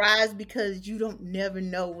to arise, because you don't never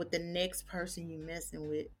know what the next person you messing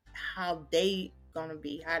with, how they gonna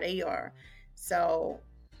be, how they are. So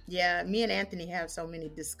yeah, me and Anthony have so many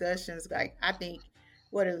discussions. Like, I think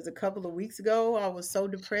it was a couple of weeks ago, I was so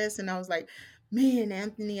depressed, and I was like, man,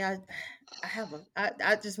 Anthony, I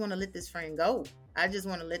just want to let this friend go. I just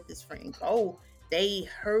want to let this friend go. They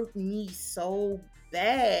hurt me so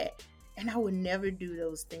bad, and I would never do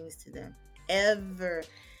those things to them, ever.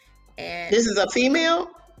 And this is a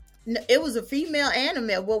female? It was a female and a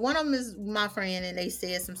male. Well, one of them is my friend, and they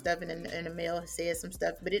said some stuff, and the male said some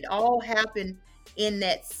stuff. But it all happened in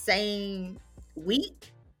that same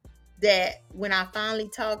week, that when I finally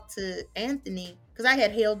talked to Anthony, because I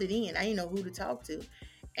had held it in. I didn't know who to talk to.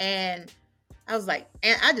 And I was like,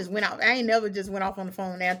 and I just went off. I ain't never just went off on the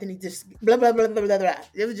phone. Anthony just blah, blah, blah, blah, blah, blah.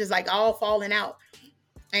 It was just like all falling out.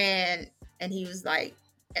 And he was like,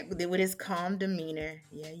 with his calm demeanor,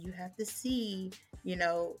 yeah, you have to see,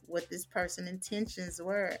 what this person's intentions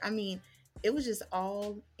were. I mean, it was just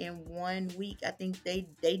all in 1 week. I think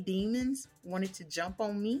they demons wanted to jump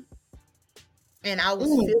on me, and I was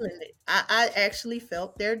feeling it. I actually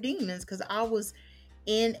felt their demons, because I was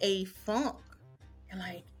in a funk, and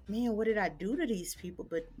like, man, what did I do to these people?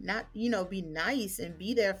 But not, be nice and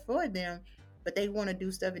be there for them, but they want to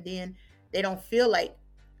do stuff, and then they don't feel like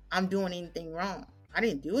I'm doing anything wrong. I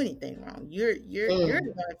didn't do anything wrong. You're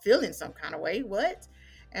the one feeling some kind of way. What?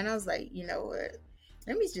 And I was like, you know what?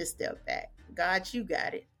 Let me just step back. God, you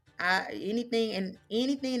got it.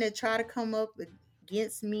 Anything that try to come up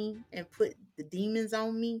against me and put the demons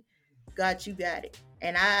on me, God, you got it.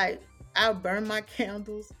 And I burn my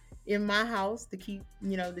candles in my house to keep,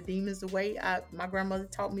 the demons away. My grandmother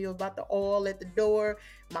taught me about the oil at the door,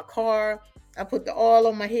 my car. I put the oil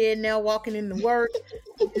on my head now, walking into work.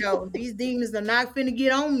 These demons are not finna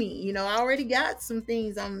get on me. I already got some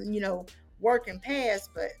things I'm, working past,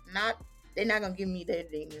 but they're not gonna give me their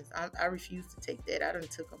demons. I refuse to take that. I done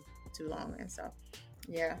took them too long, and so,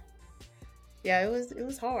 yeah, it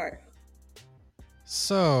was hard.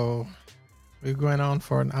 So we're going on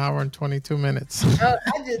for an hour and 22 minutes. Oh,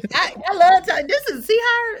 I love time. See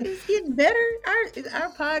how it's getting better.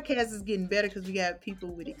 Our podcast is getting better, because we got people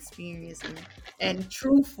with experience and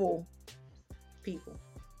truthful people.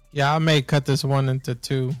 Yeah, I may cut this one into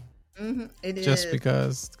two. Mm-hmm, it just is.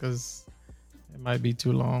 because it might be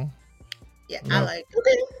too long. Yeah, I like it.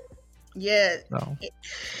 Okay. Yeah. No.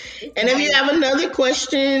 And if you have another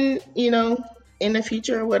question, in the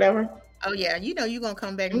future or whatever. Oh yeah, you're gonna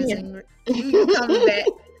come back, Miss Ingrid. You coming back?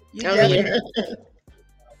 You definitely.